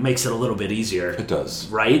 It makes it a little bit easier. It does.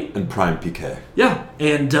 Right? And prime PK. Yeah.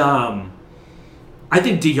 And I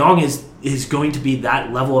think De Jong is going to be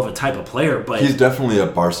that level of a type of player. But he's definitely a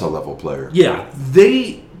Barca level player. Yeah.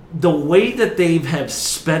 The way that they have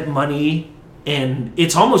spent money, and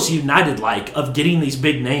it's almost United-like, of getting these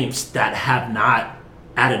big names that have not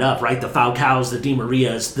added up, right? The Falcaos, the Di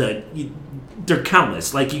Marias, they're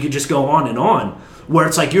countless. Like, you could just go on and on, where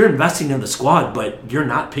it's like you're investing in the squad, but you're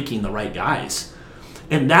not picking the right guys.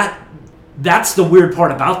 And that's the weird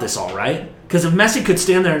part about this all, right? Because if Messi could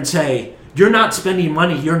stand there and say, you're not spending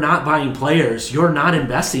money, you're not buying players, you're not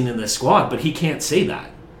investing in this squad, but he can't say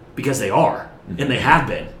that because they are, and they have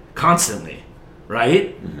been constantly,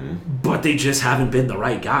 right? But they just haven't been the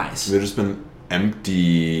right guys. They've just been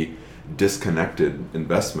empty disconnected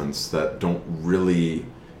investments that don't really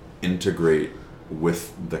integrate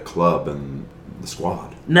with the club and the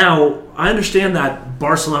squad. Now, I understand that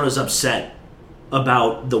Barcelona's upset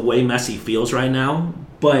about the way Messi feels right now,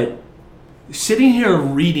 but sitting here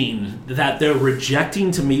reading that they're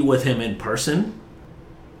rejecting to meet with him in person,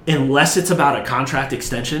 unless it's about a contract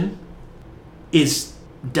extension, is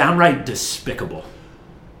downright despicable.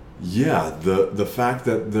 Yeah, the fact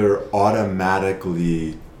that they're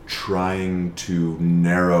automatically trying to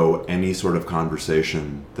narrow any sort of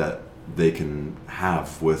conversation that they can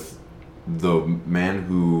have with the man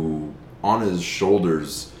who, on his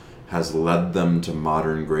shoulders, has led them to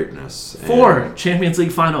modern greatness. 4 Champions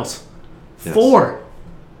League finals. Yes. 4.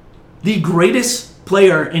 The greatest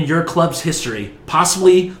player in your club's history,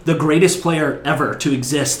 possibly the greatest player ever to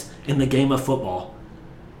exist in the game of football.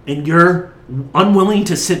 And you're unwilling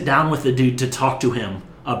to sit down with the dude to talk to him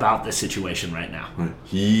about the situation right now. Right.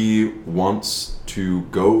 He wants to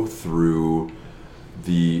go through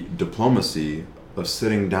the diplomacy of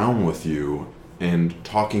sitting down with you and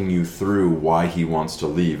talking you through why he wants to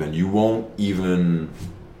leave, and you won't even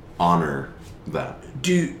honor that.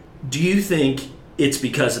 Do you think it's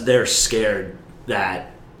because they're scared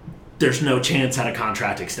that there's no chance at a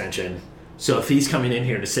contract extension? So if he's coming in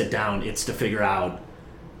here to sit down, it's to figure out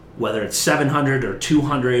whether it's 700 or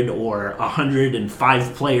 200 or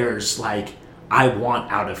 105 players, like, I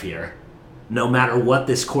want out of here. No matter what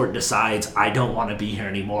this court decides, I don't want to be here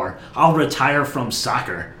anymore. I'll retire from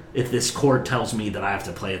soccer if this court tells me that I have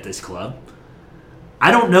to play at this club.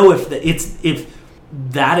 I don't know if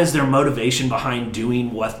that is their motivation behind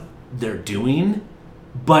doing what they're doing,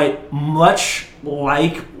 but much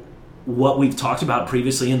like what we've talked about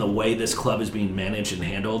previously in the way this club is being managed and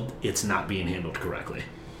handled, it's not being handled correctly.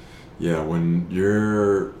 Yeah, when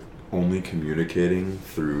you're only communicating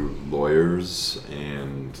through lawyers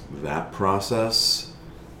and that process,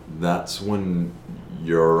 that's when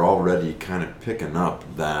you're already kind of picking up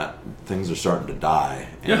that things are starting to die.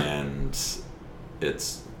 Yeah. And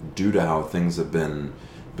it's due to how things have been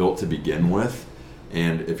built to begin with.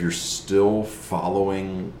 And if you're still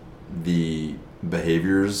following the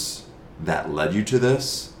behaviors that led you to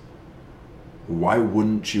this, why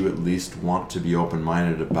wouldn't you at least want to be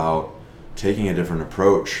open-minded about taking a different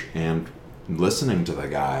approach and listening to the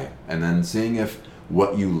guy and then seeing if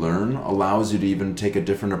what you learn allows you to even take a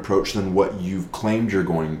different approach than what you've claimed you're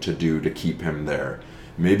going to do to keep him there.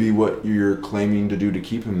 Maybe what you're claiming to do to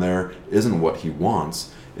keep him there isn't what he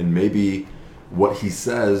wants, and maybe what he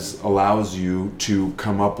says allows you to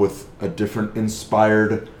come up with a different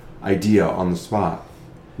inspired idea on the spot.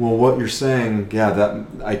 Well, what you're saying, yeah,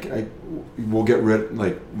 that we'll get rid,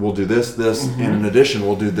 like, we'll do this, and in addition,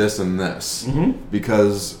 we'll do this and this,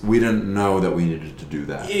 because we didn't know that we needed to do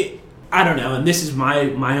that. I don't know, and this is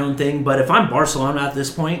my own thing, but if I'm Barcelona at this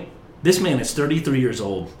point, this man is 33 years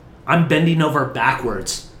old. I'm bending over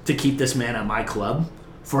backwards to keep this man at my club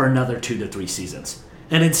for another 2 to 3 seasons.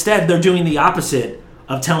 And instead, they're doing the opposite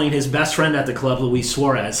of telling his best friend at the club, Luis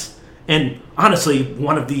Suarez, and honestly,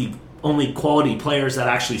 one of the only quality players that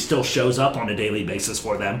actually still shows up on a daily basis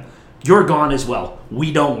for them, you're gone as well.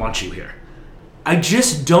 We don't want you here. I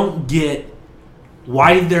just don't get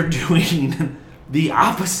why they're doing the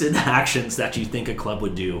opposite actions that you think a club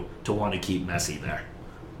would do to want to keep Messi there.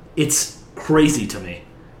 It's crazy to me.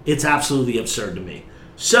 It's absolutely absurd to me.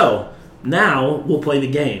 So, now we'll play the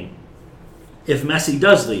game. If Messi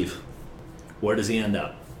does leave, where does he end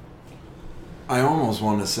up? I almost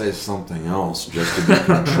want to say something else just to be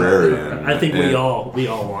contrarian. I think we all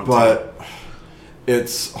want to. But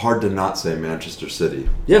it's hard to not say Manchester City.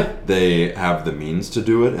 Yeah. They have the means to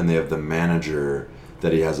do it, and they have the manager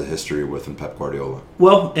that he has a history with in Pep Guardiola.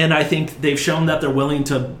 Well, and I think they've shown that they're willing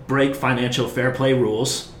to break financial fair play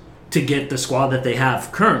rules to get the squad that they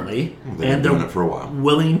have currently. Well, they've been doing it for a while.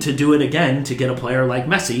 Willing to do it again to get a player like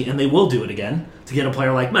Messi, and they will do it again to get a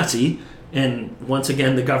player like Messi. And once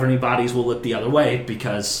again, the governing bodies will look the other way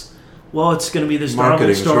because, well, it's going to be this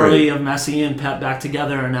darling story of Messi and Pep back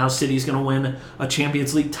together, and now City's going to win a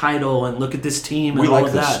Champions League title, and look at this team and all of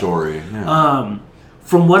that. We like this story. Yeah.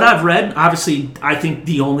 From what I've read, obviously, I think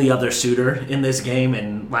the only other suitor in this game,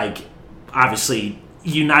 and like, obviously,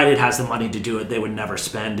 United has the money to do it. They would never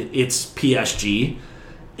spend. It's PSG,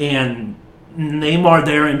 and Neymar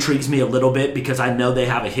there intrigues me a little bit because I know they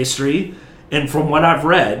have a history, and from what I've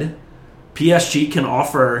read, PSG can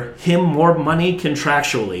offer him more money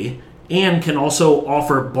contractually and can also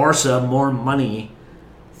offer Barca more money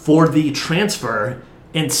for the transfer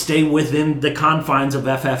and stay within the confines of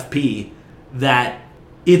FFP, that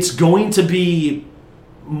it's going to be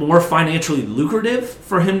more financially lucrative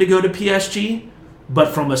for him to go to PSG,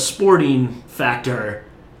 But from a sporting factor,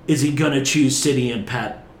 is he going to choose City and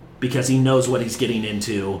Pep because he knows what he's getting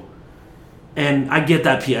into? And I get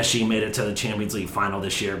that PSG made it to the Champions League final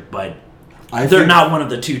this year, but they're not one of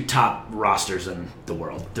the 2 top rosters in the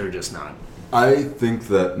world. They're just not. I think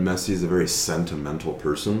that Messi is a very sentimental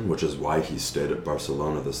person, which is why he stayed at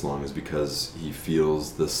Barcelona this long, is because he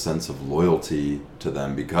feels this sense of loyalty to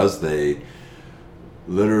them, because they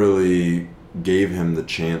literally gave him the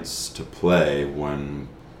chance to play when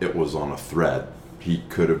it was on a thread. He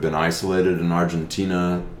could have been isolated in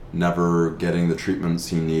Argentina, never getting the treatments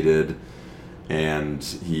he needed, and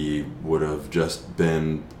he would have just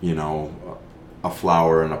been, a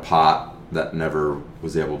flower in a pot that never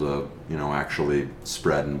was able to, actually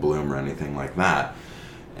spread and bloom or anything like that.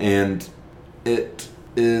 And it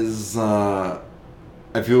is, I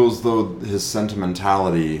feel as though his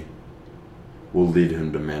sentimentality will lead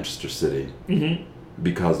him to Manchester City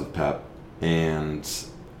because of Pep. And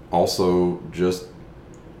also just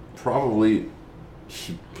probably,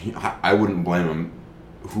 I wouldn't blame him.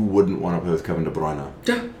 Who wouldn't want to play with Kevin De Bruyne?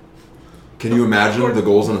 Yeah. Can you imagine the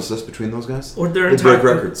goals and assists between those guys? Or their entire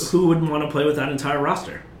records. Who wouldn't want to play with that entire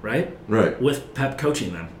roster, right? Right. With Pep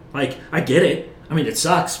coaching them. Like, I get it. I mean, it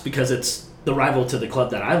sucks because it's the rival to the club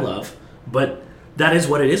that I love, but that is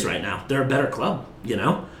what it is right now. They're a better club,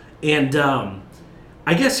 And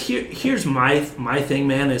I guess here's my thing,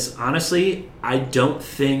 man, is honestly, I don't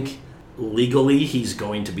think legally he's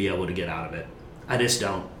going to be able to get out of it. I just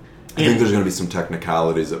don't. I think there's going to be some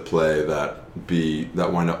technicalities at play that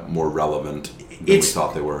wind up more relevant than we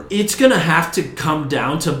thought they were. It's going to have to come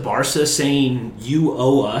down to Barca saying, you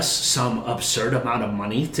owe us some absurd amount of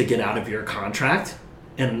money to get out of your contract,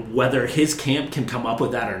 and whether his camp can come up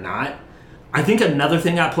with that or not. I think another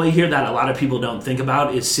thing at play here that a lot of people don't think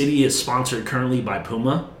about is City is sponsored currently by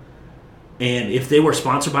Puma, and if they were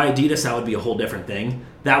sponsored by Adidas, that would be a whole different thing.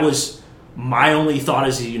 That was my only thought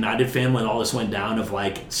as a United fan when all this went down, of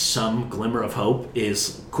like some glimmer of hope,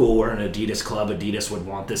 is cool, we're an Adidas club, Adidas would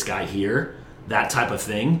want this guy here, that type of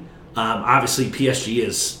thing. Obviously PSG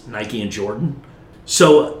is Nike and Jordan,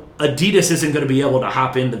 so Adidas isn't going to be able to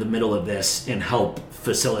hop into the middle of this and help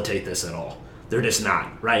facilitate this at all. They're just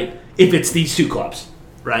not, right? If it's these 2 clubs,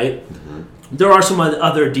 right? There are some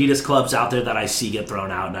other Adidas clubs out there that I see get thrown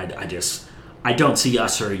out, and I don't see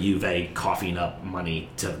us or Juve coughing up money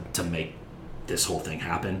to make this whole thing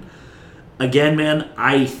happen. Again, man,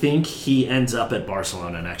 I think he ends up at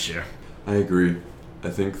Barcelona next year. I agree. I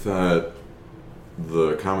think that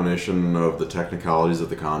the combination of the technicalities of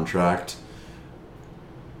the contract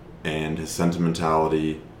and his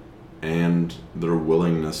sentimentality and their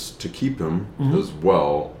willingness to keep him as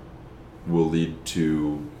well will lead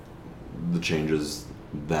to the changes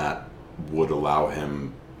that would allow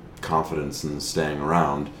him confidence in staying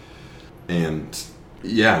around. And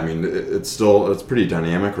yeah, I mean, it's pretty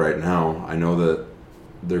dynamic right now. I know that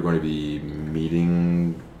they're going to be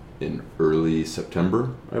meeting in early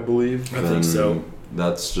September, I believe. I think so.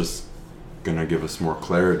 That's just going to give us more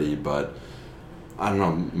clarity, but I don't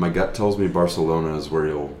know. My gut tells me Barcelona is where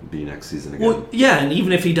he'll be next season again. Well, yeah, and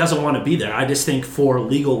even if he doesn't want to be there, I just think for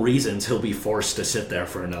legal reasons he'll be forced to sit there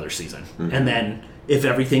for another season. And then if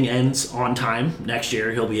everything ends on time next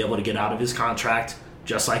year, he'll be able to get out of his contract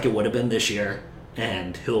just like it would have been this year,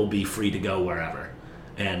 and he'll be free to go wherever.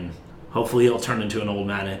 And hopefully he'll turn into an old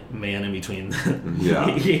man in between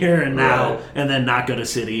here and now, and then not go to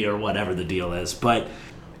City or whatever the deal is. But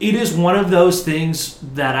it is one of those things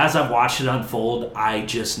that as I've watched it unfold, I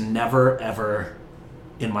just never, ever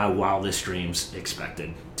in my wildest dreams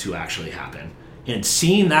expected to actually happen. And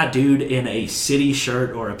seeing that dude in a City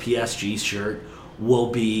shirt or a PSG shirt will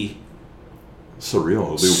be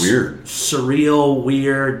surreal. It'll be weird. Surreal,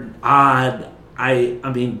 weird, odd. I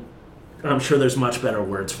mean, I'm sure there's much better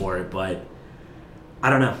words for it, but I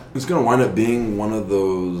don't know. It's going to wind up being one of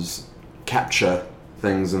those CAPTCHA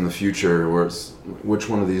things in the future where it's which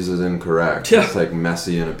one of these is incorrect. Yeah. It's like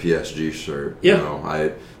Messi in a PSG shirt. Yeah.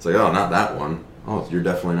 It's like, oh, not that one. Oh, you're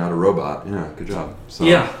definitely not a robot. Yeah, good job. So.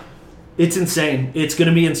 Yeah. It's insane. It's going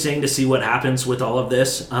to be insane to see what happens with all of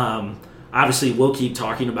this. Obviously, we'll keep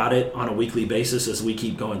talking about it on a weekly basis as we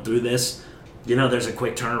keep going through this. There's a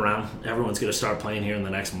quick turnaround. Everyone's going to start playing here in the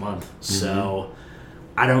next month. Mm-hmm. So,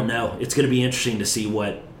 I don't know. It's going to be interesting to see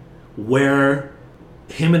where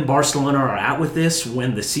him and Barcelona are at with this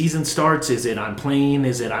when the season starts. Is it I'm playing?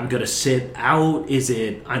 Is it I'm going to sit out? Is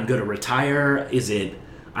it I'm going to retire? Is it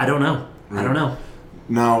I don't know. Right. I don't know.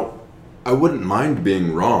 Now, I wouldn't mind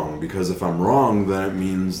being wrong, because if I'm wrong, then it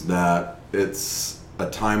means that it's a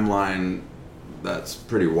timeline that's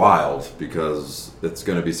pretty wild, because it's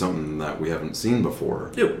going to be something that we haven't seen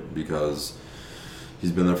before. Yep. Because,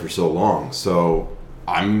 he's been there for so long. So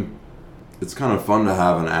it's kind of fun to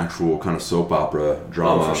have an actual kind of soap opera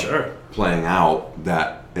drama for sure. playing out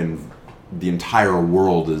that the entire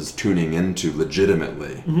world is tuning into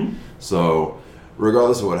legitimately. Mm-hmm. So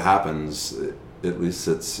regardless of what happens, at least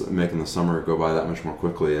it's making the summer go by that much more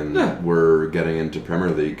quickly, and we're getting into Premier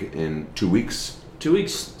League in 2 weeks. 2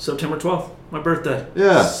 weeks, September 12th, my birthday.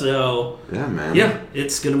 Yeah. So, yeah, man. Yeah,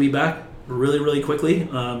 it's going to be back really, really quickly.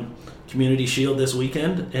 Community Shield this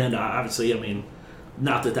weekend, and obviously, I mean,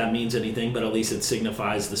 not that means anything, but at least it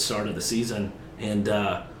signifies the start of the season, and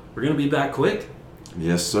we're going to be back quick.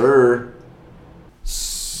 Yes, sir.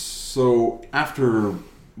 So, after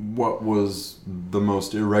what was the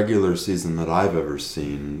most irregular season that I've ever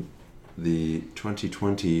seen, the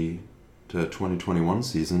 2020 to 2021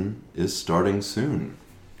 season is starting soon.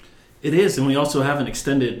 It is, and we also have an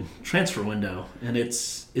extended transfer window, and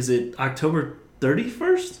is it October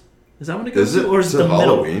 31st? Is that when it goes to? Or is it the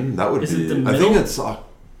Halloween? Middle? That would is be. It the middle? I think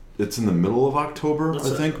it's in the middle of October.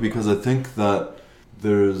 Because I think that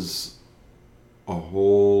there's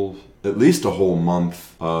at least a whole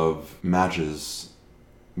month of matches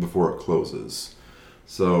before it closes.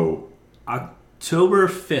 So October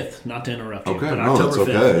 5th, not to interrupt you. Okay, but no, October that's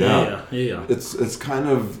okay. 5th. Yeah. It's kind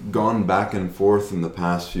of gone back and forth in the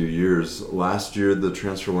past few years. Last year, the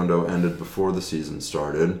transfer window ended before the season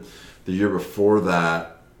started. The year before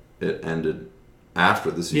that, it ended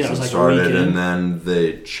after the season started, and then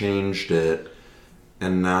they changed it.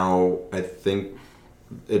 And now I think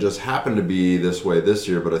it just happened to be this way this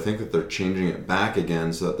year, but I think that they're changing it back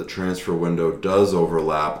again so that the transfer window does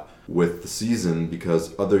overlap with the season,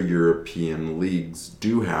 because other European leagues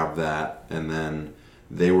do have that, and then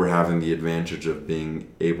they were having the advantage of being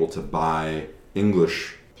able to buy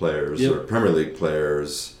English players or Premier League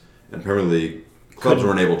players, and Premier League clubs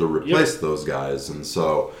weren't able to replace those guys, and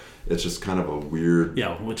so it's just kind of a weird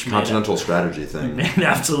continental strategy thing. Made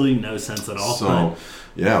absolutely no sense at all. So,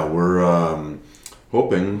 we're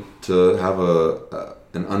hoping to have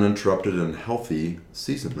an uninterrupted and healthy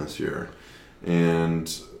season this year,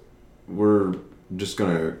 and we're just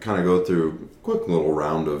going to kind of go through a quick little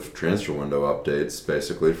round of transfer window updates,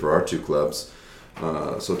 basically, for our two clubs.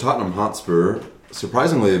 So Tottenham Hotspur,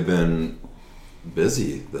 surprisingly, have been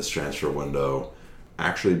busy this transfer window,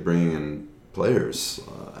 actually bringing in players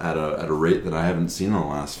at a rate that I haven't seen in the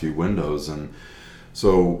last few windows. And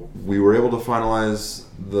so we were able to finalize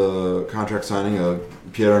the contract signing of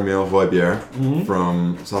Pierre-Emile Højbjerg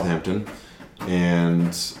from Southampton,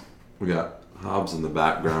 and we got Hobbs in the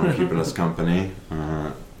background keeping us company.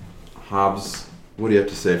 Hobbs, what do you have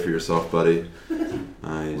to say for yourself, buddy?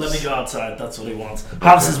 Let me go outside. That's what he wants. Okay.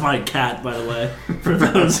 Hobbs is my cat, by the way, for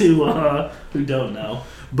those who don't know.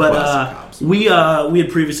 But we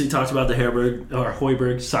had previously talked about the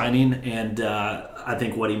Højbjerg signing, and I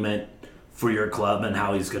think what he meant for your club and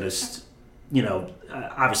how he's going to,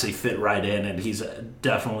 obviously fit right in, and he's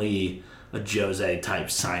definitely a Jose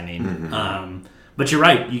type signing. Mm-hmm. But you're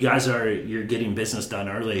right. You guys you're getting business done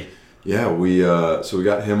early. Yeah, we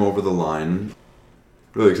got him over the line.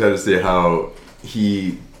 Really excited to see how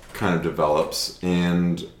he kind of develops.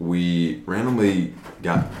 And we randomly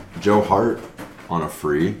got Joe Hart on a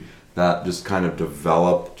free that just kind of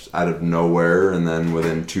developed out of nowhere, and then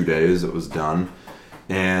within 2 days it was done.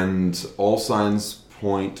 And all signs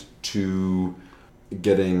point to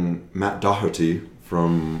getting Matt Doherty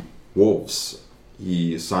from Wolves.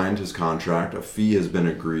 He signed his contract. A fee has been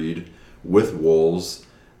agreed with Wolves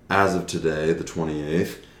as of today, the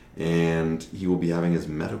 28th, and he will be having his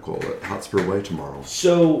medical at Hotspur Way tomorrow.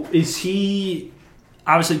 So is he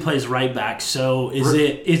obviously plays right back? So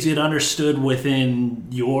is it understood within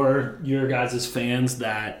your guys' fans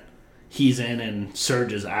that he's in and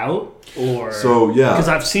Serge is out? Or because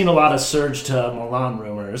I've seen a lot of Serge to Milan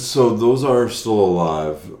rumors. So those are still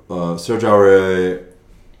alive. Serge Aurier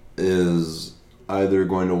is either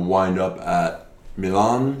going to wind up at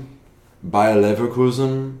Milan, Bayer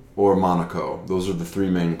Leverkusen, or Monaco. Those are the three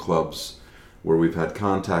main clubs where we've had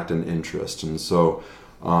contact and interest. And so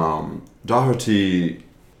Doherty,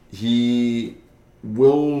 he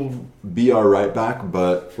will be our right back,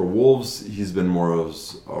 but for Wolves, he's been more of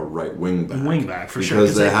a right wing back. Wing back, for sure.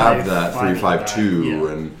 Because they have that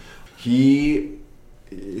 3-5-2. And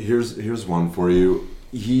here's one for you.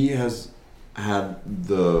 He has had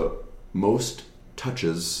the most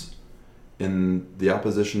touches in the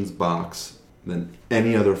opposition's box than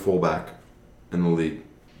any other fullback in the league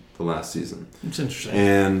the last season. It's interesting.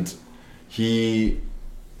 And he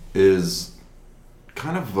is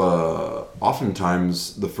kind of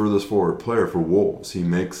oftentimes the furthest forward player for Wolves. He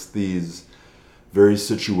makes these very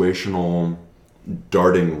situational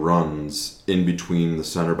darting runs in between the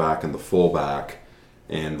center back and the fullback,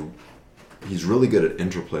 and he's really good at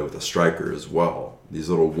interplay with the striker as well. These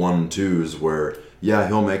little 1-2s where, yeah,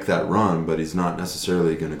 he'll make that run, but he's not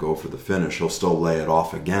necessarily going to go for the finish. He'll still lay it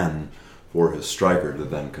off again for his striker to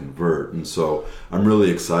then convert. And so I'm really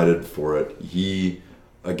excited for it. He,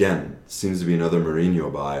 again, seems to be another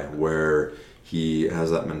Mourinho buy where he has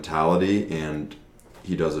that mentality and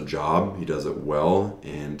he does a job, he does it well,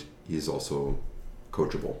 and he's also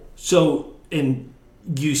coachable. So, and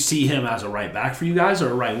you see him as a right back for you guys or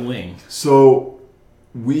a right wing? So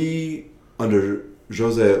we, under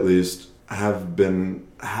Jose at least, have been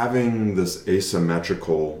having this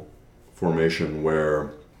asymmetrical formation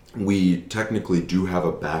where we technically do have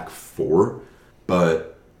a back four,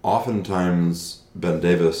 but oftentimes Ben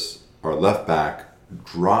Davis, our left back,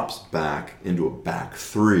 drops back into a back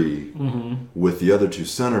three with the other two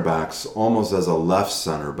center backs almost as a left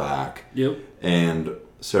center back. Yep. And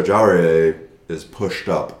Serge Aurier is pushed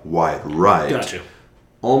up wide right. Gotcha.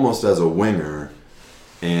 Almost as a winger,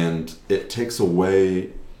 and it takes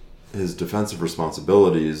away his defensive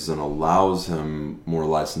responsibilities and allows him more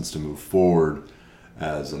license to move forward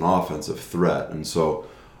as an offensive threat. And so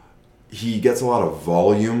he gets a lot of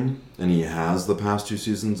volume, and he has the past 2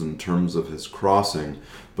 seasons in terms of his crossing,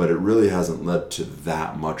 but it really hasn't led to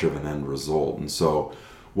that much of an end result. And so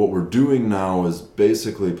what we're doing now is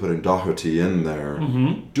basically putting Doherty in there,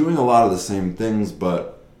 doing a lot of the same things,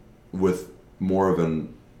 but with more of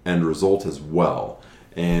an end result as well,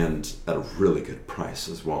 and at a really good price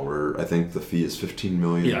as well. I think the fee is £15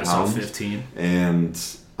 million. Yeah, I saw 15. And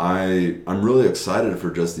I'm really excited for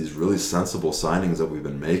just these really sensible signings that we've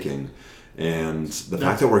been making. And the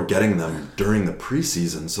fact that we're getting them during the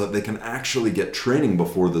preseason so that they can actually get training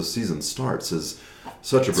before the season starts is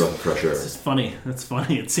such a breath of fresh air. It's funny. It's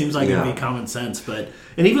funny. It seems like it'd be common sense. And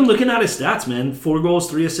even looking at his stats, man, 4 goals,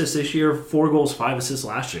 3 assists this year, 4 goals, 5 assists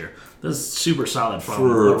last year. That's super solid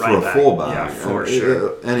for a fullback. Yeah, for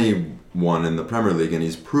sure. Anyone in the Premier League, and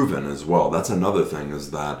he's proven as well. That's another thing, is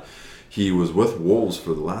that he was with Wolves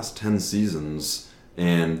for the last 10 seasons,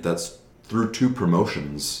 and that's through 2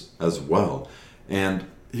 promotions as well. And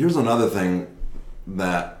here's another thing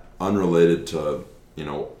that, unrelated to,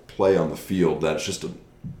 play on the field,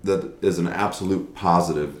 that is an absolute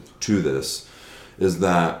positive to this, is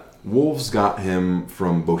that Wolves got him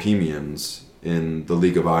from Bohemians in the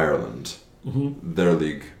League of Ireland, their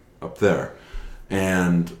league up there.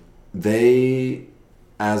 And they,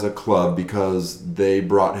 as a club, because they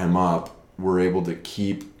brought him up, were able to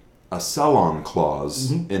keep a sell-on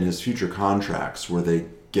clause in his future contracts where they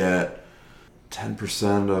get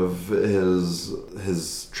 10% of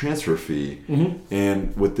his transfer fee.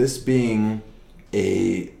 And with this being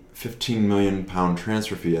a £15 million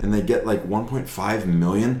transfer fee, and they get like 1.5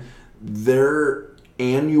 million, their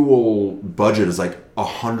annual budget is like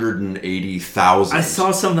 180,000. I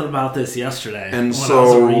saw something about this yesterday, and when I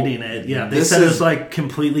was reading it. Yeah, they said it's like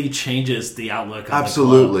completely changes the outlook of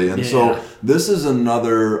absolutely. the club. And so this is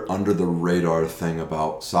another under the radar thing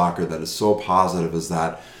about soccer that is so positive, is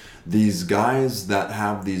that these guys that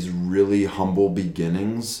have these really humble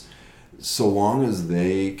beginnings, so long as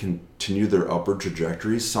they continue their upward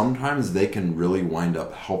trajectory, sometimes they can really wind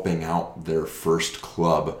up helping out their first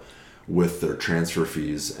club with their transfer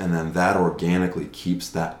fees, and then that organically keeps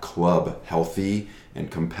that club healthy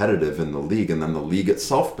and competitive in the league, and then the league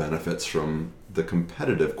itself benefits from the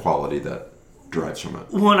competitive quality that derives from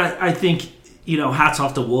it. One, I think, hats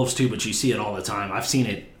off to Wolves too, but you see it all the time. I've seen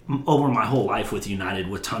it over my whole life with United,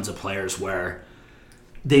 with tons of players, where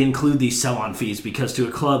they include these sell-on fees, because to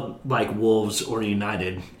a club like Wolves or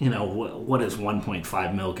United, what is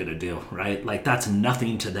 1.5 mil going to do, right? Like, that's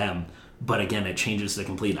nothing to them. But again, it changes the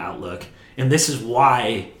complete outlook. And this is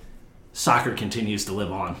why soccer continues to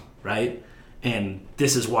live on, right? And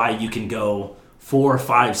this is why you can go 4,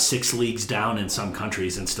 5, 6 leagues down in some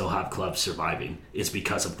countries and still have clubs surviving. It's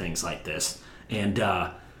because of things like this. And,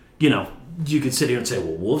 you could sit here and say,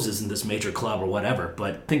 well, Wolves isn't this major club or whatever.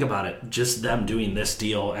 But think about it. Just them doing this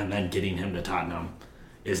deal and then getting him to Tottenham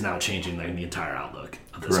is now changing the entire outlook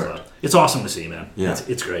of this club. It's awesome to see, man. Yeah.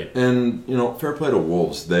 It's great. And, fair play to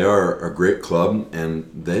Wolves. They are a great club, and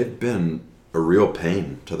they've been a real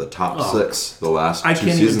pain to the top 6 the last 2 seasons.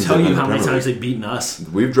 I can't even tell you how many times they've beaten us.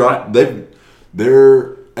 We've dropped...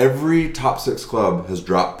 Every top 6 club has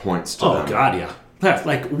dropped points to them. Oh, God, yeah.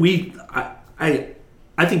 Like,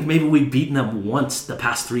 I think maybe we've beaten them once the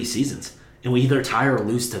past 3 seasons. And we either tie or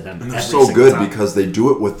lose to them. And they're so good because they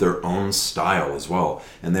do it with their own style as well.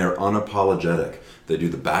 And they're unapologetic. They do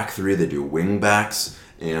the back 3, they do wing backs,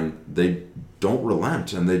 and they don't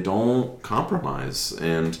relent and they don't compromise.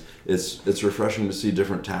 And it's refreshing to see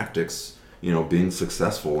different tactics, being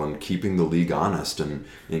successful and keeping the league honest and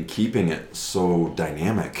keeping it so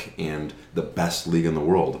dynamic and the best league in the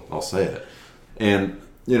world, I'll say it. And,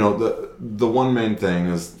 the one main thing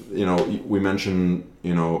is, we mentioned,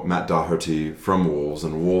 Matt Doherty from Wolves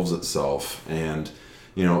and Wolves itself. And,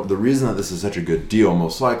 the reason that this is such a good deal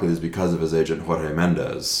most likely is because of his agent, Jorge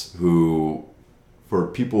Mendes, who, for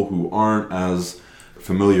people who aren't as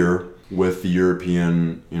familiar with the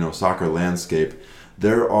European, soccer landscape,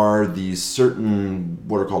 there are these certain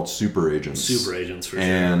what are called super agents. Super agents, for sure.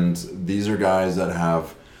 And these are guys that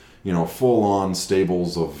have, full-on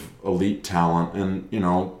stables of elite talent, and,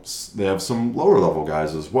 they have some lower-level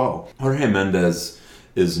guys as well. Jorge Mendes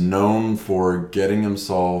is known for getting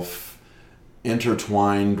himself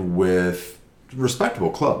intertwined with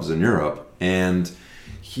respectable clubs in Europe, and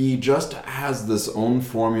he just has this own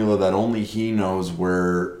formula that only he knows,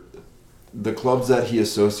 where the clubs that he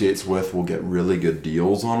associates with will get really good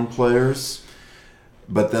deals on players,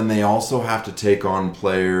 but then they also have to take on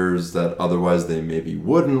players that otherwise they maybe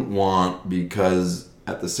wouldn't want, because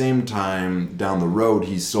at the same time, down the road,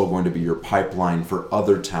 he's still going to be your pipeline for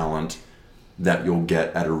other talent that you'll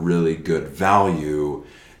get at a really good value.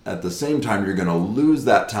 At the same time, you're going to lose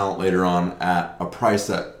that talent later on at a price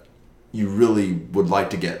that you really would like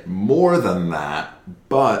to get more than that,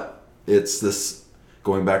 but it's this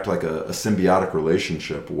going back to like a symbiotic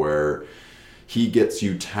relationship where he gets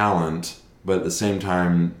you talent, but at the same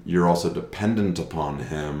time, you're also dependent upon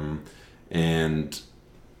him. And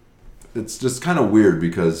it's just kind of weird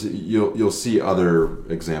because you'll see other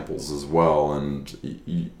examples as well, and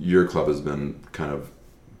your club has been kind of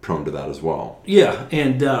prone to that as well. Yeah,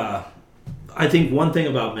 and I think one thing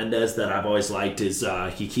about Mendes that I've always liked is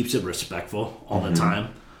he keeps it respectful all the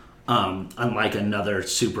time. Unlike another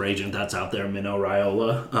super agent that's out there, Mino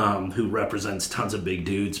Raiola, who represents tons of big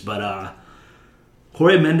dudes. But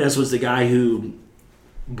Jorge Mendes was the guy who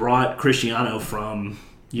brought Cristiano from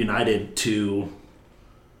United to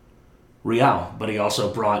Real, but he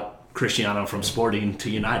also brought Cristiano from Sporting to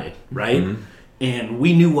United, right? Mm-hmm. And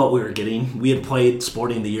we knew what we were getting. We had played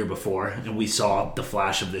Sporting the year before, and we saw the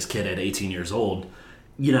flash of this kid at 18 years old.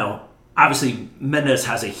 Obviously, Mendes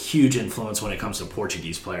has a huge influence when it comes to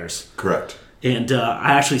Portuguese players. Correct. And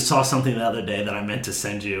I actually saw something the other day that I meant to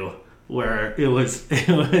send you, where it was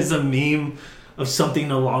a meme of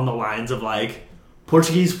something along the lines of like,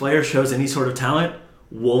 Portuguese player shows any sort of talent,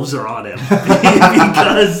 Wolves are on him.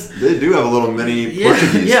 Because they do have a little mini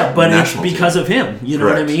Portuguese. Yeah, but it's because team. of him. You know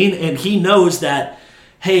Correct. what I mean? And he knows that,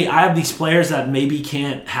 hey, I have these players that maybe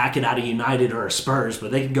can't hack it out of United or Spurs,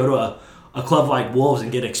 but they can go to a club like Wolves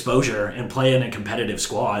and get exposure and play in a competitive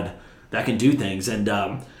squad that can do things. And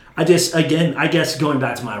I guess going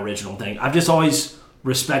back to my original thing, I've just always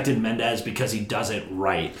respected Mendes because he does it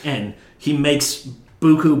right. And he makes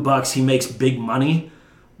buku bucks, he makes big money,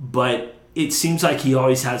 but it seems like he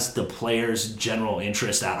always has the player's general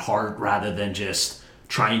interest at heart rather than just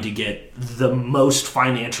trying to get the most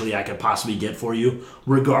financially I could possibly get for you,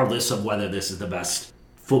 regardless of whether this is the best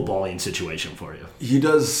footballing situation for you. He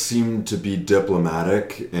does seem to be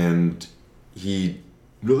diplomatic, and he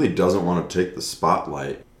really doesn't want to take the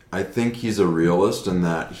spotlight. I think he's a realist in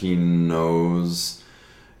that he knows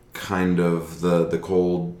kind of the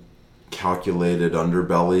cold, calculated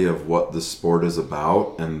underbelly of what the sport is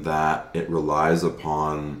about, and that it relies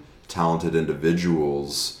upon talented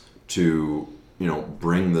individuals to,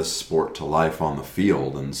 bring this sport to life on the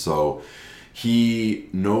field. And so he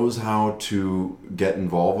knows how to get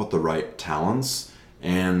involved with the right talents,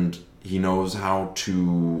 and he knows how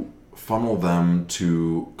to funnel them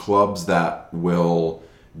to clubs that will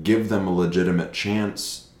give them a legitimate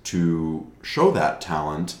chance to show that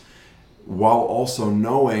talent, while also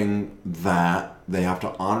knowing that they have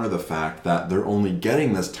to honor the fact that they're only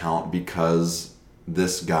getting this talent because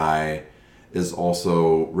this guy is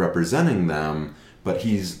also representing them, but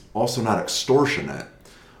he's also not extortionate.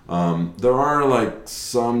 There are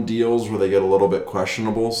some deals where they get a little bit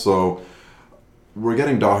questionable, so we're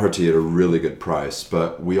getting Doherty at a really good price,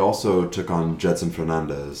 but we also took on Jedson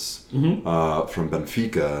Fernandez from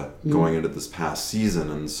Benfica going into this past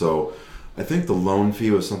season, and so I think the loan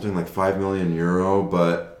fee was something like €5 million,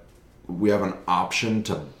 but we have an option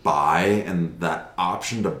to buy, and that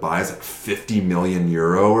option to buy is like €50 million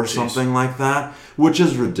or something like that, which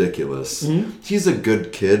is ridiculous. He's a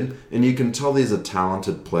good kid, and you can tell he's a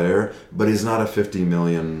talented player, but he's not a €50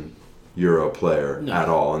 million player at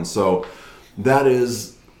all. And so that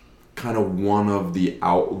is kind of one of the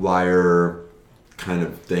outlier kind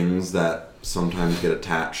of things that sometimes get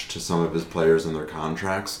attached to some of his players and their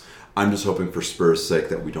contracts. I'm just hoping for Spurs' sake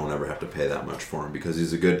that we don't ever have to pay that much for him, because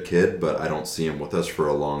he's a good kid, but I don't see him with us for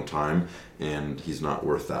a long time, and he's not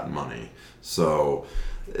worth that money. So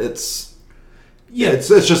it's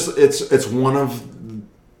one of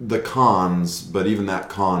the cons, but even that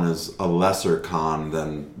con is a lesser con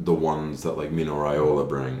than the ones that like Mino Raiola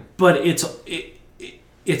bring. But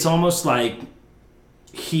it's almost like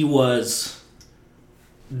he was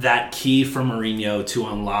that key for Mourinho to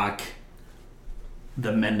unlock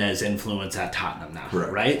the Mendes influence at Tottenham now,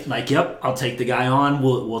 Correct. Right? Like, yep, I'll take the guy on.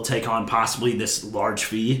 We'll take on possibly this large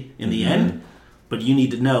fee in the end, but you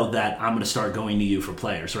need to know that I'm going to start going to you for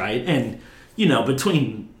players, right? And, you know,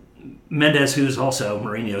 between Mendes, who's also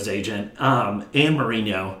Mourinho's agent, and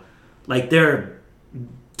Mourinho, like, their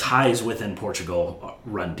ties within Portugal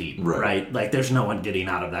run deep, right? Like, there's no one getting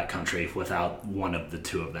out of that country without one of the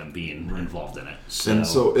two of them being involved in it.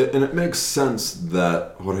 So It makes sense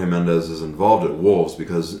that Jorge Mendes is involved at Wolves,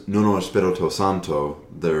 because Nuno Espirito Santo,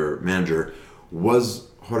 their manager, was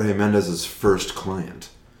Jorge Mendes' first client.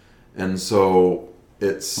 And so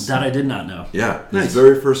it's... That I did not know. Yeah, his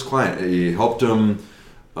very first client. He helped him,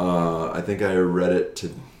 I think I read it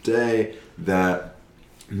today, that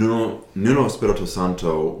Nuno Espirito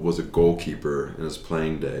Santo was a goalkeeper in his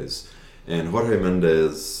playing days, and Jorge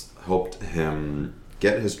Mendes helped him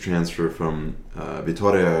get his transfer from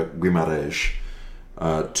Vitória Guimarães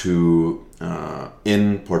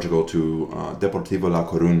in Portugal to Deportivo La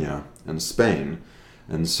Coruña in Spain.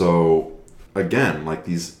 And so, again, like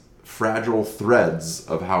these fragile threads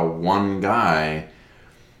of how one guy,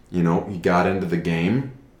 you know, he got into the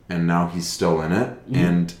game and now he's still in it,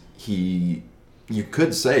 and he... you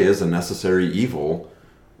could say is a necessary evil,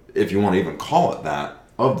 if you want to even call it that,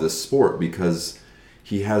 of this sport, because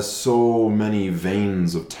he has so many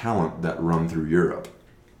veins of talent that run through Europe.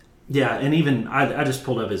 Yeah, and even I just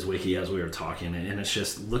pulled up his wiki as we were talking, and it's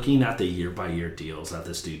just looking at the year-by-year deals that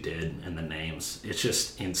this dude did and the names, it's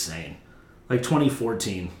just insane. Like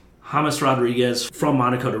 2014, James Rodriguez from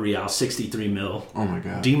Monaco to Real, 63 mil. Oh my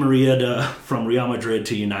God. Di Maria from Real Madrid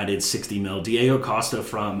to United, 60 mil. Diego Costa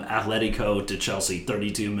from Atletico to Chelsea,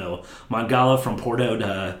 32 mil. Mangala from Porto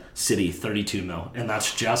to City, 32 mil. And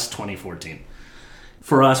that's just 2014.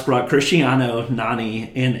 For us, brought Cristiano,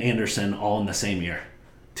 Nani, and Anderson all in the same year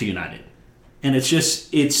to United. And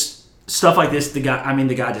it's stuff like this. The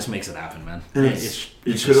guy just makes it happen, man.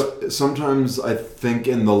 Sometimes I think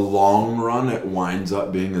in the long run it winds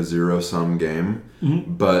up being a zero-sum game,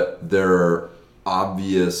 but there are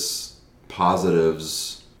obvious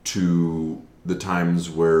positives to the times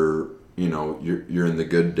where, you know, you're in the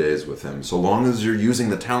good days with him. So long as you're using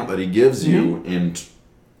the talent that he gives you and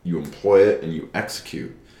you employ it and you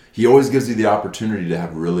execute. He always gives you the opportunity to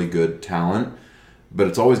have really good talent, but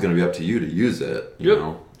it's always going to be up to you to use it, you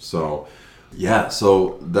know? So, yeah,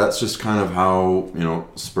 so that's just kind of how, you know,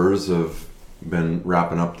 Spurs have been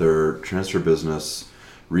wrapping up their transfer business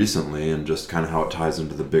recently, and just kind of how it ties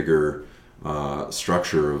into the bigger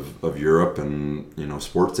structure of Europe and, you know,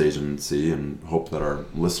 sports agency, and hope that our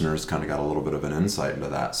listeners kind of got a little bit of an insight into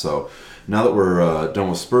that. So now that we're done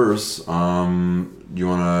with Spurs, you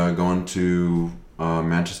want to go into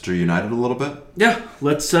Manchester United a little bit? Yeah,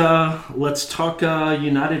 let's talk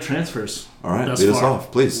United transfers. All right, lead us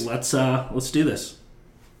off, please. Let's do this.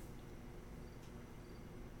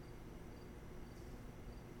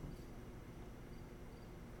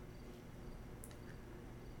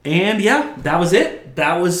 And yeah, that was it.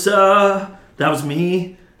 That was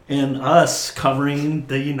me and us covering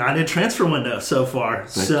the United transfer window so far.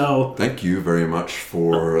 Thank you very much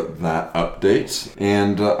for that update.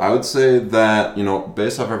 And I would say that, you know,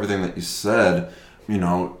 based off everything that you said, you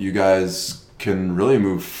know, you guys can really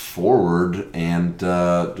move forward and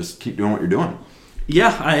just keep doing what you're doing.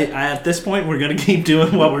 Yeah, I at this point we're gonna keep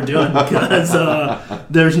doing what we're doing because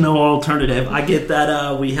there's no alternative. I get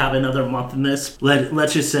that we have another month in this.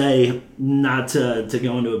 Let's just say, not to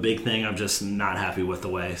go into a big thing, I'm just not happy with the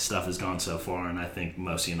way stuff has gone so far, and I think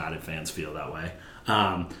most United fans feel that way.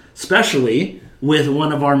 Especially with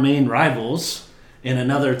one of our main rivals in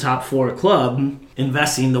another top four club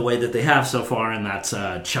investing the way that they have so far, and that's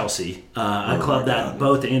Chelsea, a club that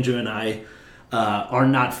both Andrew and I are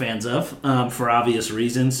not fans of for obvious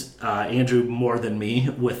reasons. Andrew more than me,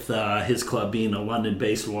 with his club being a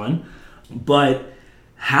London-based one. But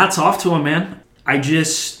hats off to him, man.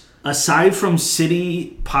 Aside from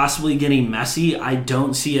City possibly getting messy, I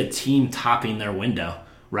don't see a team topping their window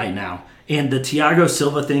right now. And the Thiago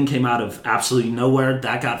Silva thing came out of absolutely nowhere.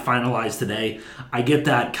 That got finalized today. I get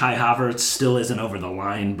that Kai Havertz still isn't over the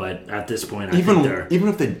line, but at this point, I think they're... Even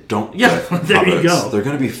if they don't there Havertz, you go. They're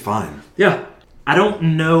going to be fine. Yeah. I don't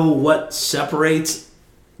know what separates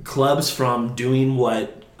clubs from doing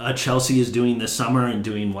what a Chelsea is doing this summer and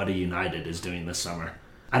doing what a United is doing this summer.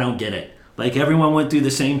 I don't get it. Like, everyone went through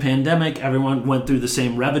the same pandemic. Everyone went through the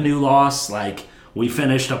same revenue loss. Like, we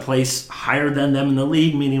finished a place higher than them in the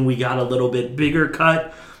league, meaning we got a little bit bigger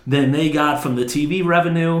cut than they got from the TV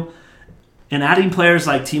revenue. And adding players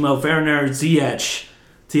like Timo Werner, Ziyech,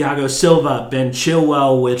 Thiago Silva, Ben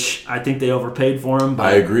Chilwell, which I think they overpaid for him. But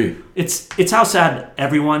I agree. It's how sad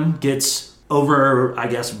everyone gets over, I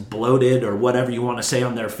guess, bloated or whatever you want to say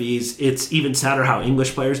on their fees. It's even sadder how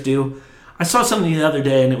English players do. I saw something the other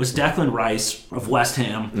day, and it was Declan Rice of West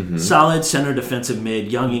Ham. Solid center defensive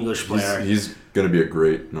mid, young English player. He's going to be a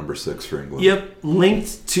great number 6 for England. Yep,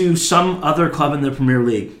 linked to some other club in the Premier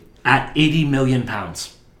League at £80 million.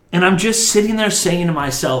 And I'm just sitting there saying to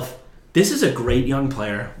myself, this is a great young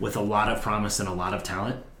player with a lot of promise and a lot of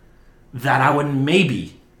talent that I would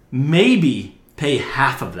maybe pay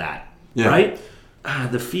half of that, right?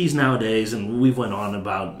 The fees nowadays, and we went on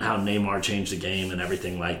about how Neymar changed the game and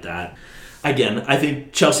everything like that. Again, I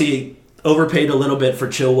think Chelsea overpaid a little bit for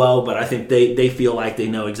Chilwell, but I think they feel like they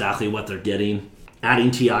know exactly what they're getting. Adding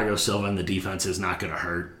Thiago Silva in the defense is not going to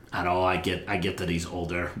hurt at all. I get that he's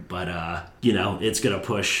older, but it's going to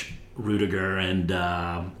push Rudiger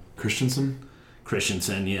and Christensen,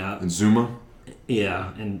 yeah, and Zuma.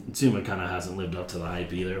 Yeah, and Zuma kind of hasn't lived up to the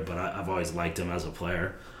hype either, but I've always liked him as a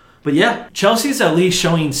player. But yeah, Chelsea's at least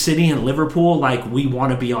showing City and Liverpool like we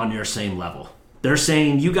want to be on your same level. They're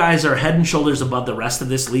saying you guys are head and shoulders above the rest of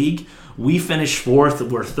this league. We finished 4th.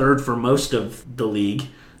 We're 3rd for most of the league,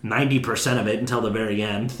 90% of it until the very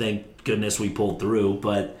end. Thank goodness we pulled through.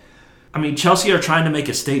 But, I mean, Chelsea are trying to make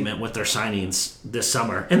a statement with their signings this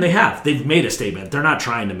summer. And they have. They've made a statement. They're not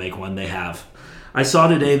trying to make one. They have. I saw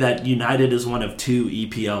today that United is one of 2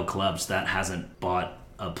 EPL clubs that hasn't bought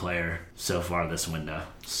a player so far this window.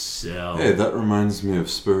 So hey, that reminds me of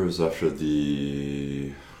Spurs after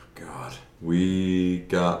we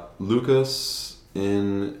got Lucas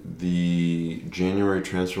in the January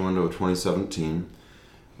transfer window of 2017,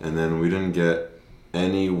 and then we didn't get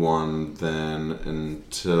anyone then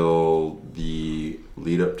until the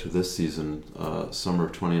lead up to this season, summer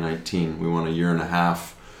of 2019. We went a year and a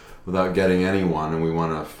half without getting anyone, and we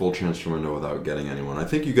went a full transfer window without getting anyone. I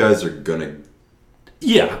think you guys are going to...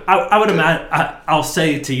 Yeah, I would imagine. I'll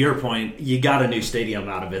say to your point, you got a new stadium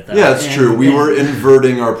out of it. Yeah, it's true. We were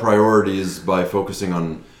inverting our priorities by focusing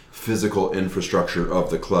on physical infrastructure of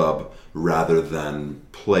the club rather than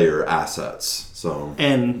player assets.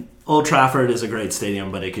 And Old Trafford is a great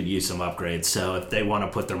stadium, but it could use some upgrades. So if they want to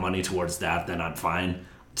put their money towards that, then I'm fine.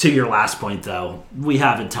 To your last point, though, we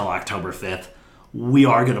have until October 5th. We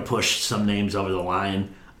are going to push some names over the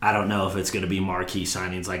line. I don't know if it's going to be marquee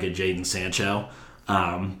signings like a Jadon Sancho.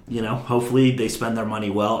 Hopefully they spend their money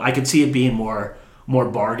well. I could see it being more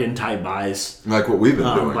bargain type buys, like what we've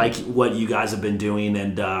been doing, like what you guys have been doing.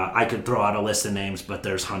 And I could throw out a list of names, but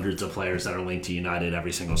there's hundreds of players that are linked to United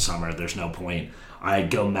every single summer. There's no point. I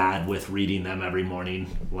go mad with reading them every morning,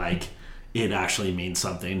 like it actually means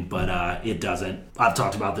something, but it doesn't. I've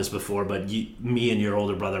talked about this before, but me and your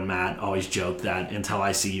older brother Matt always joke that until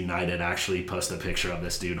I see United actually post a picture of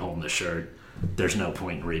this dude holding the shirt, there's no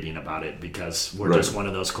point in reading about it, because we're just one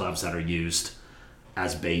of those clubs that are used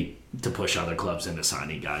as bait to push other clubs into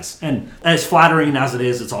signing guys. And as flattering as it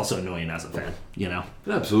is, it's also annoying as a fan, It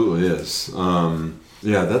absolutely is.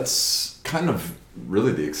 That's kind of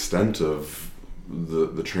really the extent of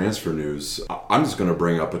the transfer news. I'm just going to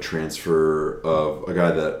bring up a transfer of a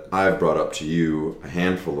guy that I've brought up to you a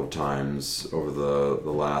handful of times over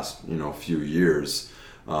the last few years.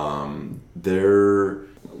 There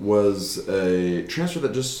was a transfer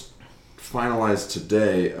that just finalized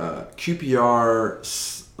today. QPR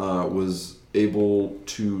was able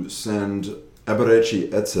to send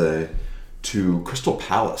Eberechi Eze to Crystal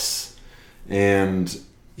Palace, and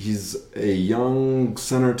he's a young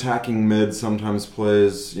center attacking mid, sometimes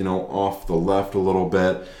plays off the left a little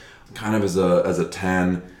bit, kind of as a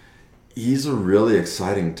 10. He's a really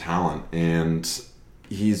exciting talent, and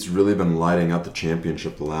he's really been lighting up the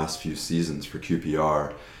championship the last few seasons for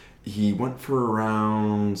QPR. He went for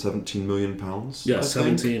around £17 million. Yeah,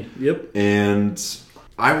 17. Yep. And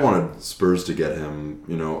I wanted Spurs to get him,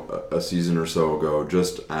 a season or so ago,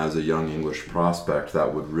 just as a young English prospect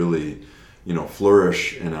that would really,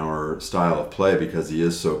 flourish in our style of play, because he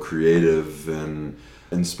is so creative and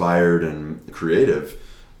inspired and creative.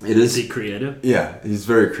 It is. Is he creative? Yeah, he's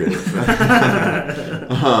very creative.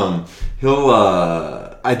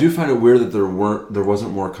 I do find it weird that there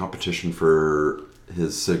wasn't more competition for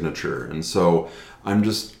his signature, and so I'm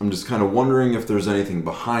just kind of wondering if there's anything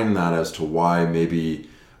behind that as to why maybe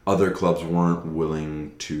other clubs weren't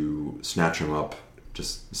willing to snatch him up,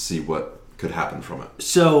 just see what could happen from it.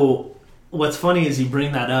 So what's funny is you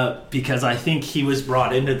bring that up because I think he was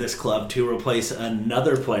brought into this club to replace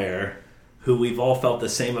another player who we've all felt the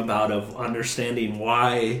same about, of understanding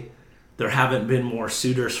why there haven't been more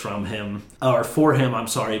suitors for him,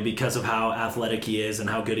 because of how athletic he is and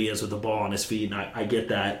how good he is with the ball on his feet. And I get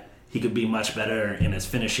that he could be much better in his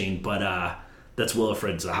finishing, but that's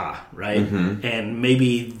Wilfried Zaha, right? Mm-hmm. And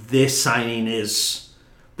maybe this signing is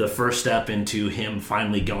the first step into him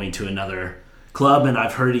finally going to another club. And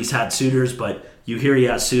I've heard he's had suitors, but you hear he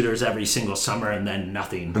has suitors every single summer and then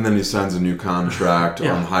nothing. And then he signs a new contract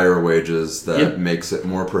on higher wages that makes it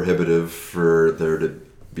more prohibitive for there to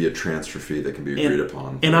be a transfer fee that can be agreed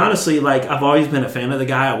upon. And honestly, like, I've always been a fan of the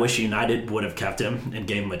guy. I wish United would have kept him and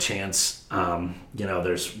gave him a chance.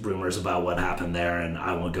 There's rumors about what happened there, and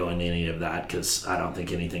I won't go into any of that because I don't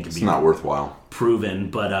think anything can be not worthwhile proven.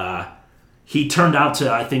 But he turned out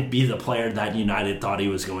to, I think, be the player that United thought he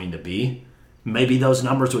was going to be. Maybe those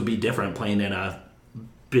numbers would be different playing in a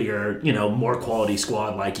bigger, more quality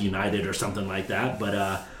squad like United or something like that.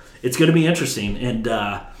 But it's going to be interesting. And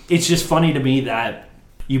it's just funny to me that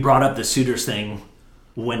you brought up the suitors thing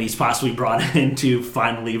when he's possibly brought in to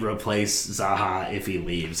finally replace Zaha if he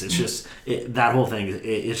leaves. It's just, that whole thing,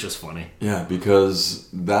 it's just funny. Yeah, because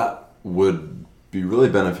that would be really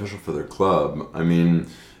beneficial for their club. I mean,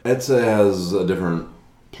 Etze has a different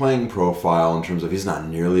playing profile in terms of he's not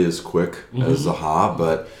nearly as quick as Zaha,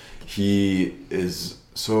 but he is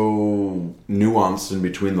so nuanced in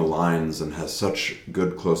between the lines and has such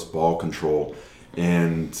good close ball control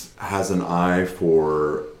and has an eye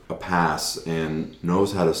for a pass and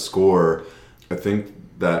knows how to score. I think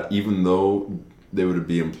that even though they would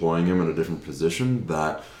be employing him in a different position,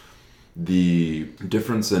 that the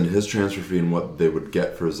difference in his transfer fee and what they would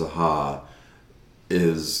get for Zaha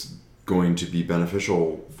is going to be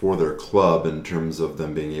beneficial for their club in terms of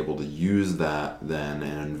them being able to use that then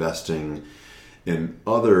and investing in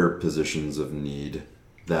other positions of need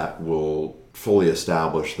that will fully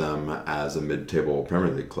establish them as a mid-table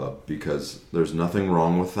Premier League club, because there's nothing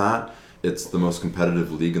wrong with that. It's the most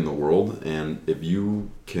competitive league in the world, and if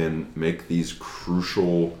you can make these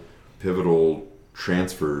crucial, pivotal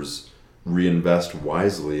transfers, reinvest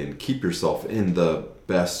wisely, and keep yourself in the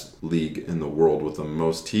best league in the world with the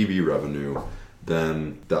most TV revenue,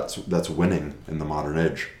 then that's winning in the modern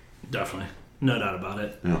age. Definitely. No doubt about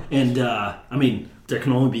it. Yeah. And, there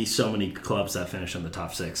can only be so many clubs that finish in the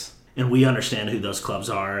top six. And we understand who those clubs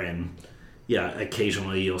are, and,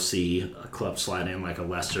 occasionally you'll see a club slide in like a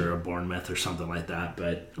Leicester or Bournemouth or something like that.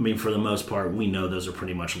 But, for the most part, we know those are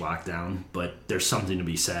pretty much locked down. But there's something to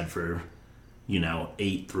be said for,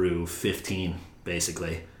 8 through 15,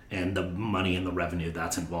 basically, and the money and the revenue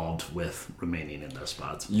that's involved with remaining in those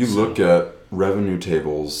spots. You look at revenue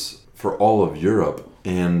tables for all of Europe,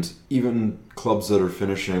 and even clubs that are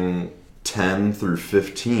finishing 10 through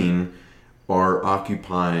 15 are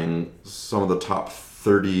occupying some of the top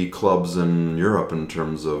 30 clubs in Europe in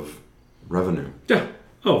terms of revenue. Yeah.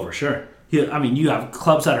 Oh, for sure. Yeah, you have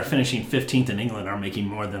clubs that are finishing 15th in England are making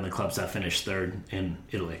more than the clubs that finish 3rd in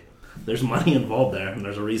Italy. There's money involved there, and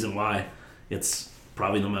there's a reason why. It's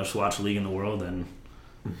probably the most watched league in the world, and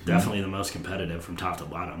definitely the most competitive from top to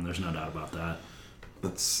bottom. There's no doubt about that.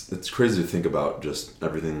 It's crazy to think about just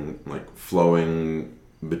everything like flowing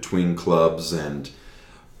between clubs, and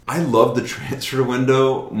I love the transfer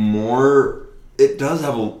window more. It does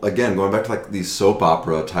have again, going back to like these soap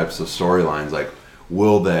opera types of storylines, like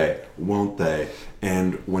will they, won't they?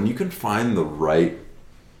 And when you can find the right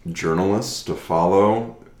journalists to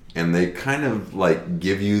follow, and they kind of like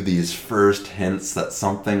give you these first hints that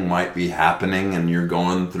something might be happening, and you're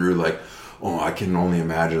going through like, oh, I can only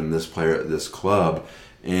imagine this player at this club.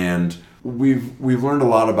 And we've learned a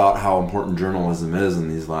lot about how important journalism is in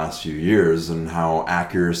these last few years, and how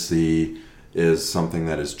accuracy is something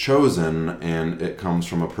that is chosen, and it comes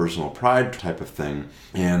from a personal pride type of thing.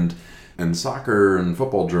 And in soccer and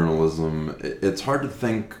football journalism, it's hard to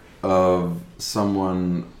think of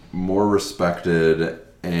someone more respected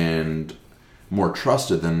and more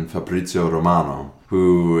trusted than Fabrizio Romano,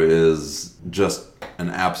 who is just an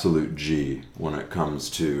absolute G when it comes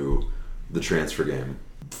to the transfer game.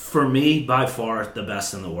 For me, by far, the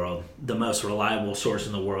best in the world, the most reliable source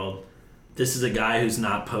in the world. This is a guy who's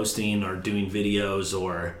not posting or doing videos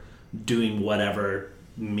or doing whatever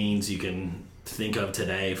means you can think of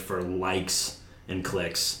today for likes and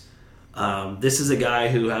clicks. This is a guy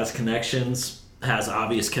who has connections, has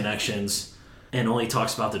obvious connections, and only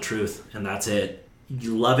talks about the truth, and that's it.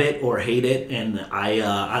 You love it or hate it, and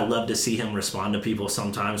I love to see him respond to people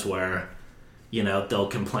sometimes where, you know, they'll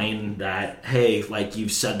complain that, hey, like,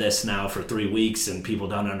 you've said this now for 3 weeks and people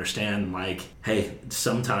don't understand, like, hey,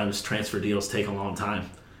 sometimes transfer deals take a long time.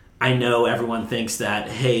 I know everyone thinks that,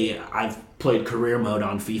 hey, I've played career mode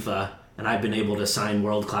on FIFA and I've been able to sign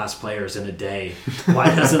world-class players in a day.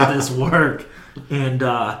 Why doesn't this work? And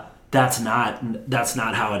that's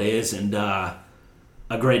not how it is. And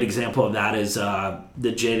a great example of that is the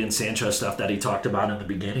Jadon Sancho stuff that he talked about in the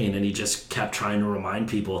beginning, and he just kept trying to remind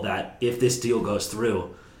people that if this deal goes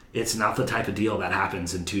through, it's not the type of deal that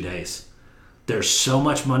happens in 2 days. There's so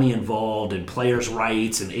much money involved in players'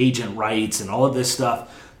 rights and agent rights and all of this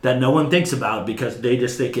stuff that no one thinks about because they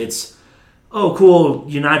just think it's, oh, cool,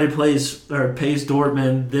 United pays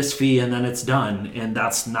Dortmund this fee and then it's done. And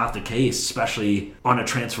that's not the case, especially on a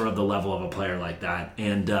transfer of the level of a player like that.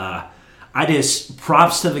 And I just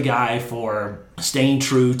props to the guy for staying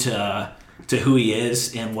true to who he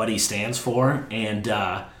is and what he stands for. And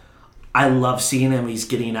I love seeing him. He's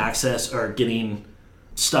getting access or getting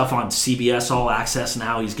stuff on CBS All Access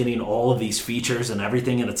now. He's getting all of these features and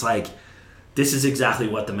everything. And it's like, this is exactly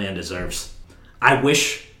what the man deserves. I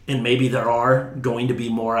wish, and maybe there are going to be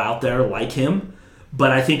more out there like him,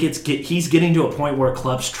 but I think he's getting to a point where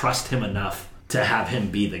clubs trust him enough to have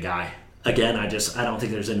him be the guy. Again, I don't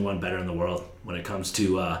think there's anyone better in the world when it comes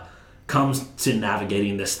to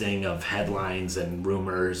navigating this thing of headlines and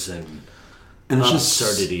rumors and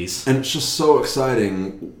absurdities. And it's just so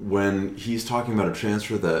exciting when he's talking about a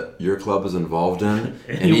transfer that your club is involved in,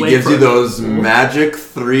 and he gives you those magic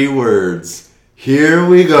 3 words. Here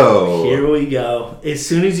we go. Here we go. As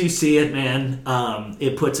soon as you see it, man,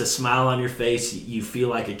 it puts a smile on your face. You feel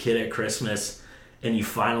like a kid at Christmas, and you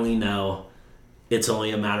finally know it's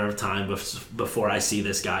only a matter of time before I see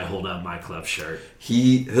this guy hold up my club shirt.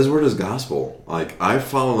 His word is gospel. Like, I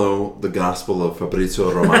follow the gospel of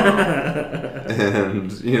Fabrizio Romano.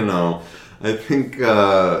 And, you know, I think,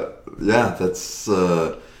 that's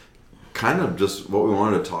kind of just what we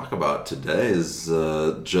wanted to talk about today is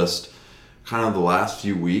just kind of the last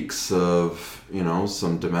few weeks of, you know,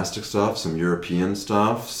 some domestic stuff, some European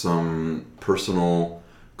stuff, some personal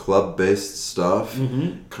club-based stuff,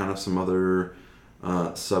 kind of some other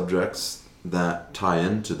subjects that tie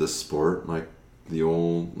into this sport, like the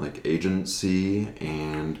old agency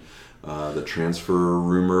and the transfer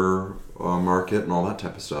rumor market and all that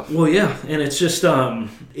type of stuff. Well, yeah, and it's just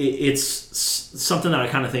it's something that I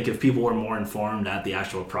kind of think if people were more informed at the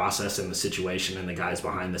actual process and the situation and the guys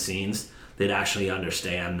behind the scenes, they'd actually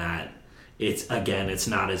understand that it's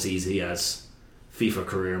not as easy as FIFA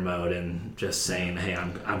career mode and just saying, hey,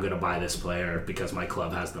 I'm going to buy this player because my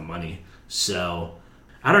club has the money. So,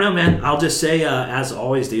 I don't know, man. I'll just say, as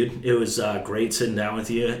always, dude, it was great sitting down with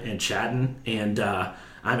you and chatting. And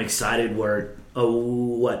I'm excited. We're,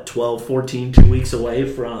 12, 14, 2 weeks away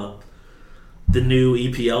from the new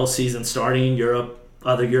EPL season starting.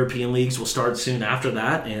 Other European leagues will start soon after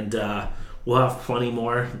that. And we'll have plenty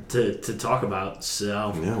more to talk about.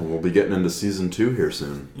 So yeah, we'll be getting into season 2 here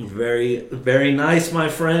soon. Very, very nice, my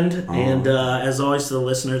friend. And as always, to the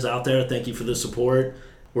listeners out there, thank you for the support.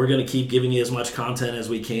 We're going to keep giving you as much content as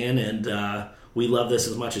we can, and we love this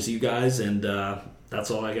as much as you guys, and that's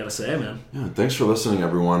all I got to say, man. Yeah, thanks for listening,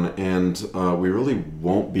 everyone, and we really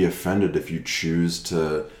won't be offended if you choose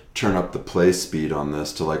to turn up the play speed on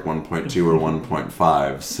this to like 1.2 or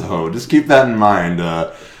 1.5, so just keep that in mind.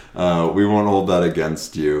 We won't hold that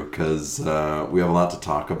against you, because we have a lot to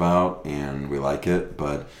talk about, and we like it,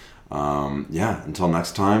 but until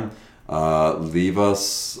next time, leave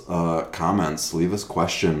us comments, leave us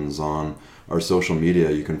questions on our social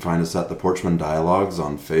media. You can find us at the Porchman Dialogues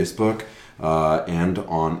on Facebook and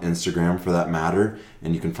on Instagram for that matter.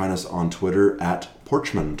 And you can find us on Twitter at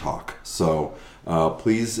Porchman Talk. So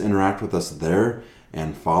please interact with us there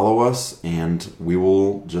and follow us, and we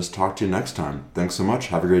will just talk to you next time. Thanks so much.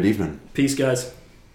 Have a great evening. Peace, guys.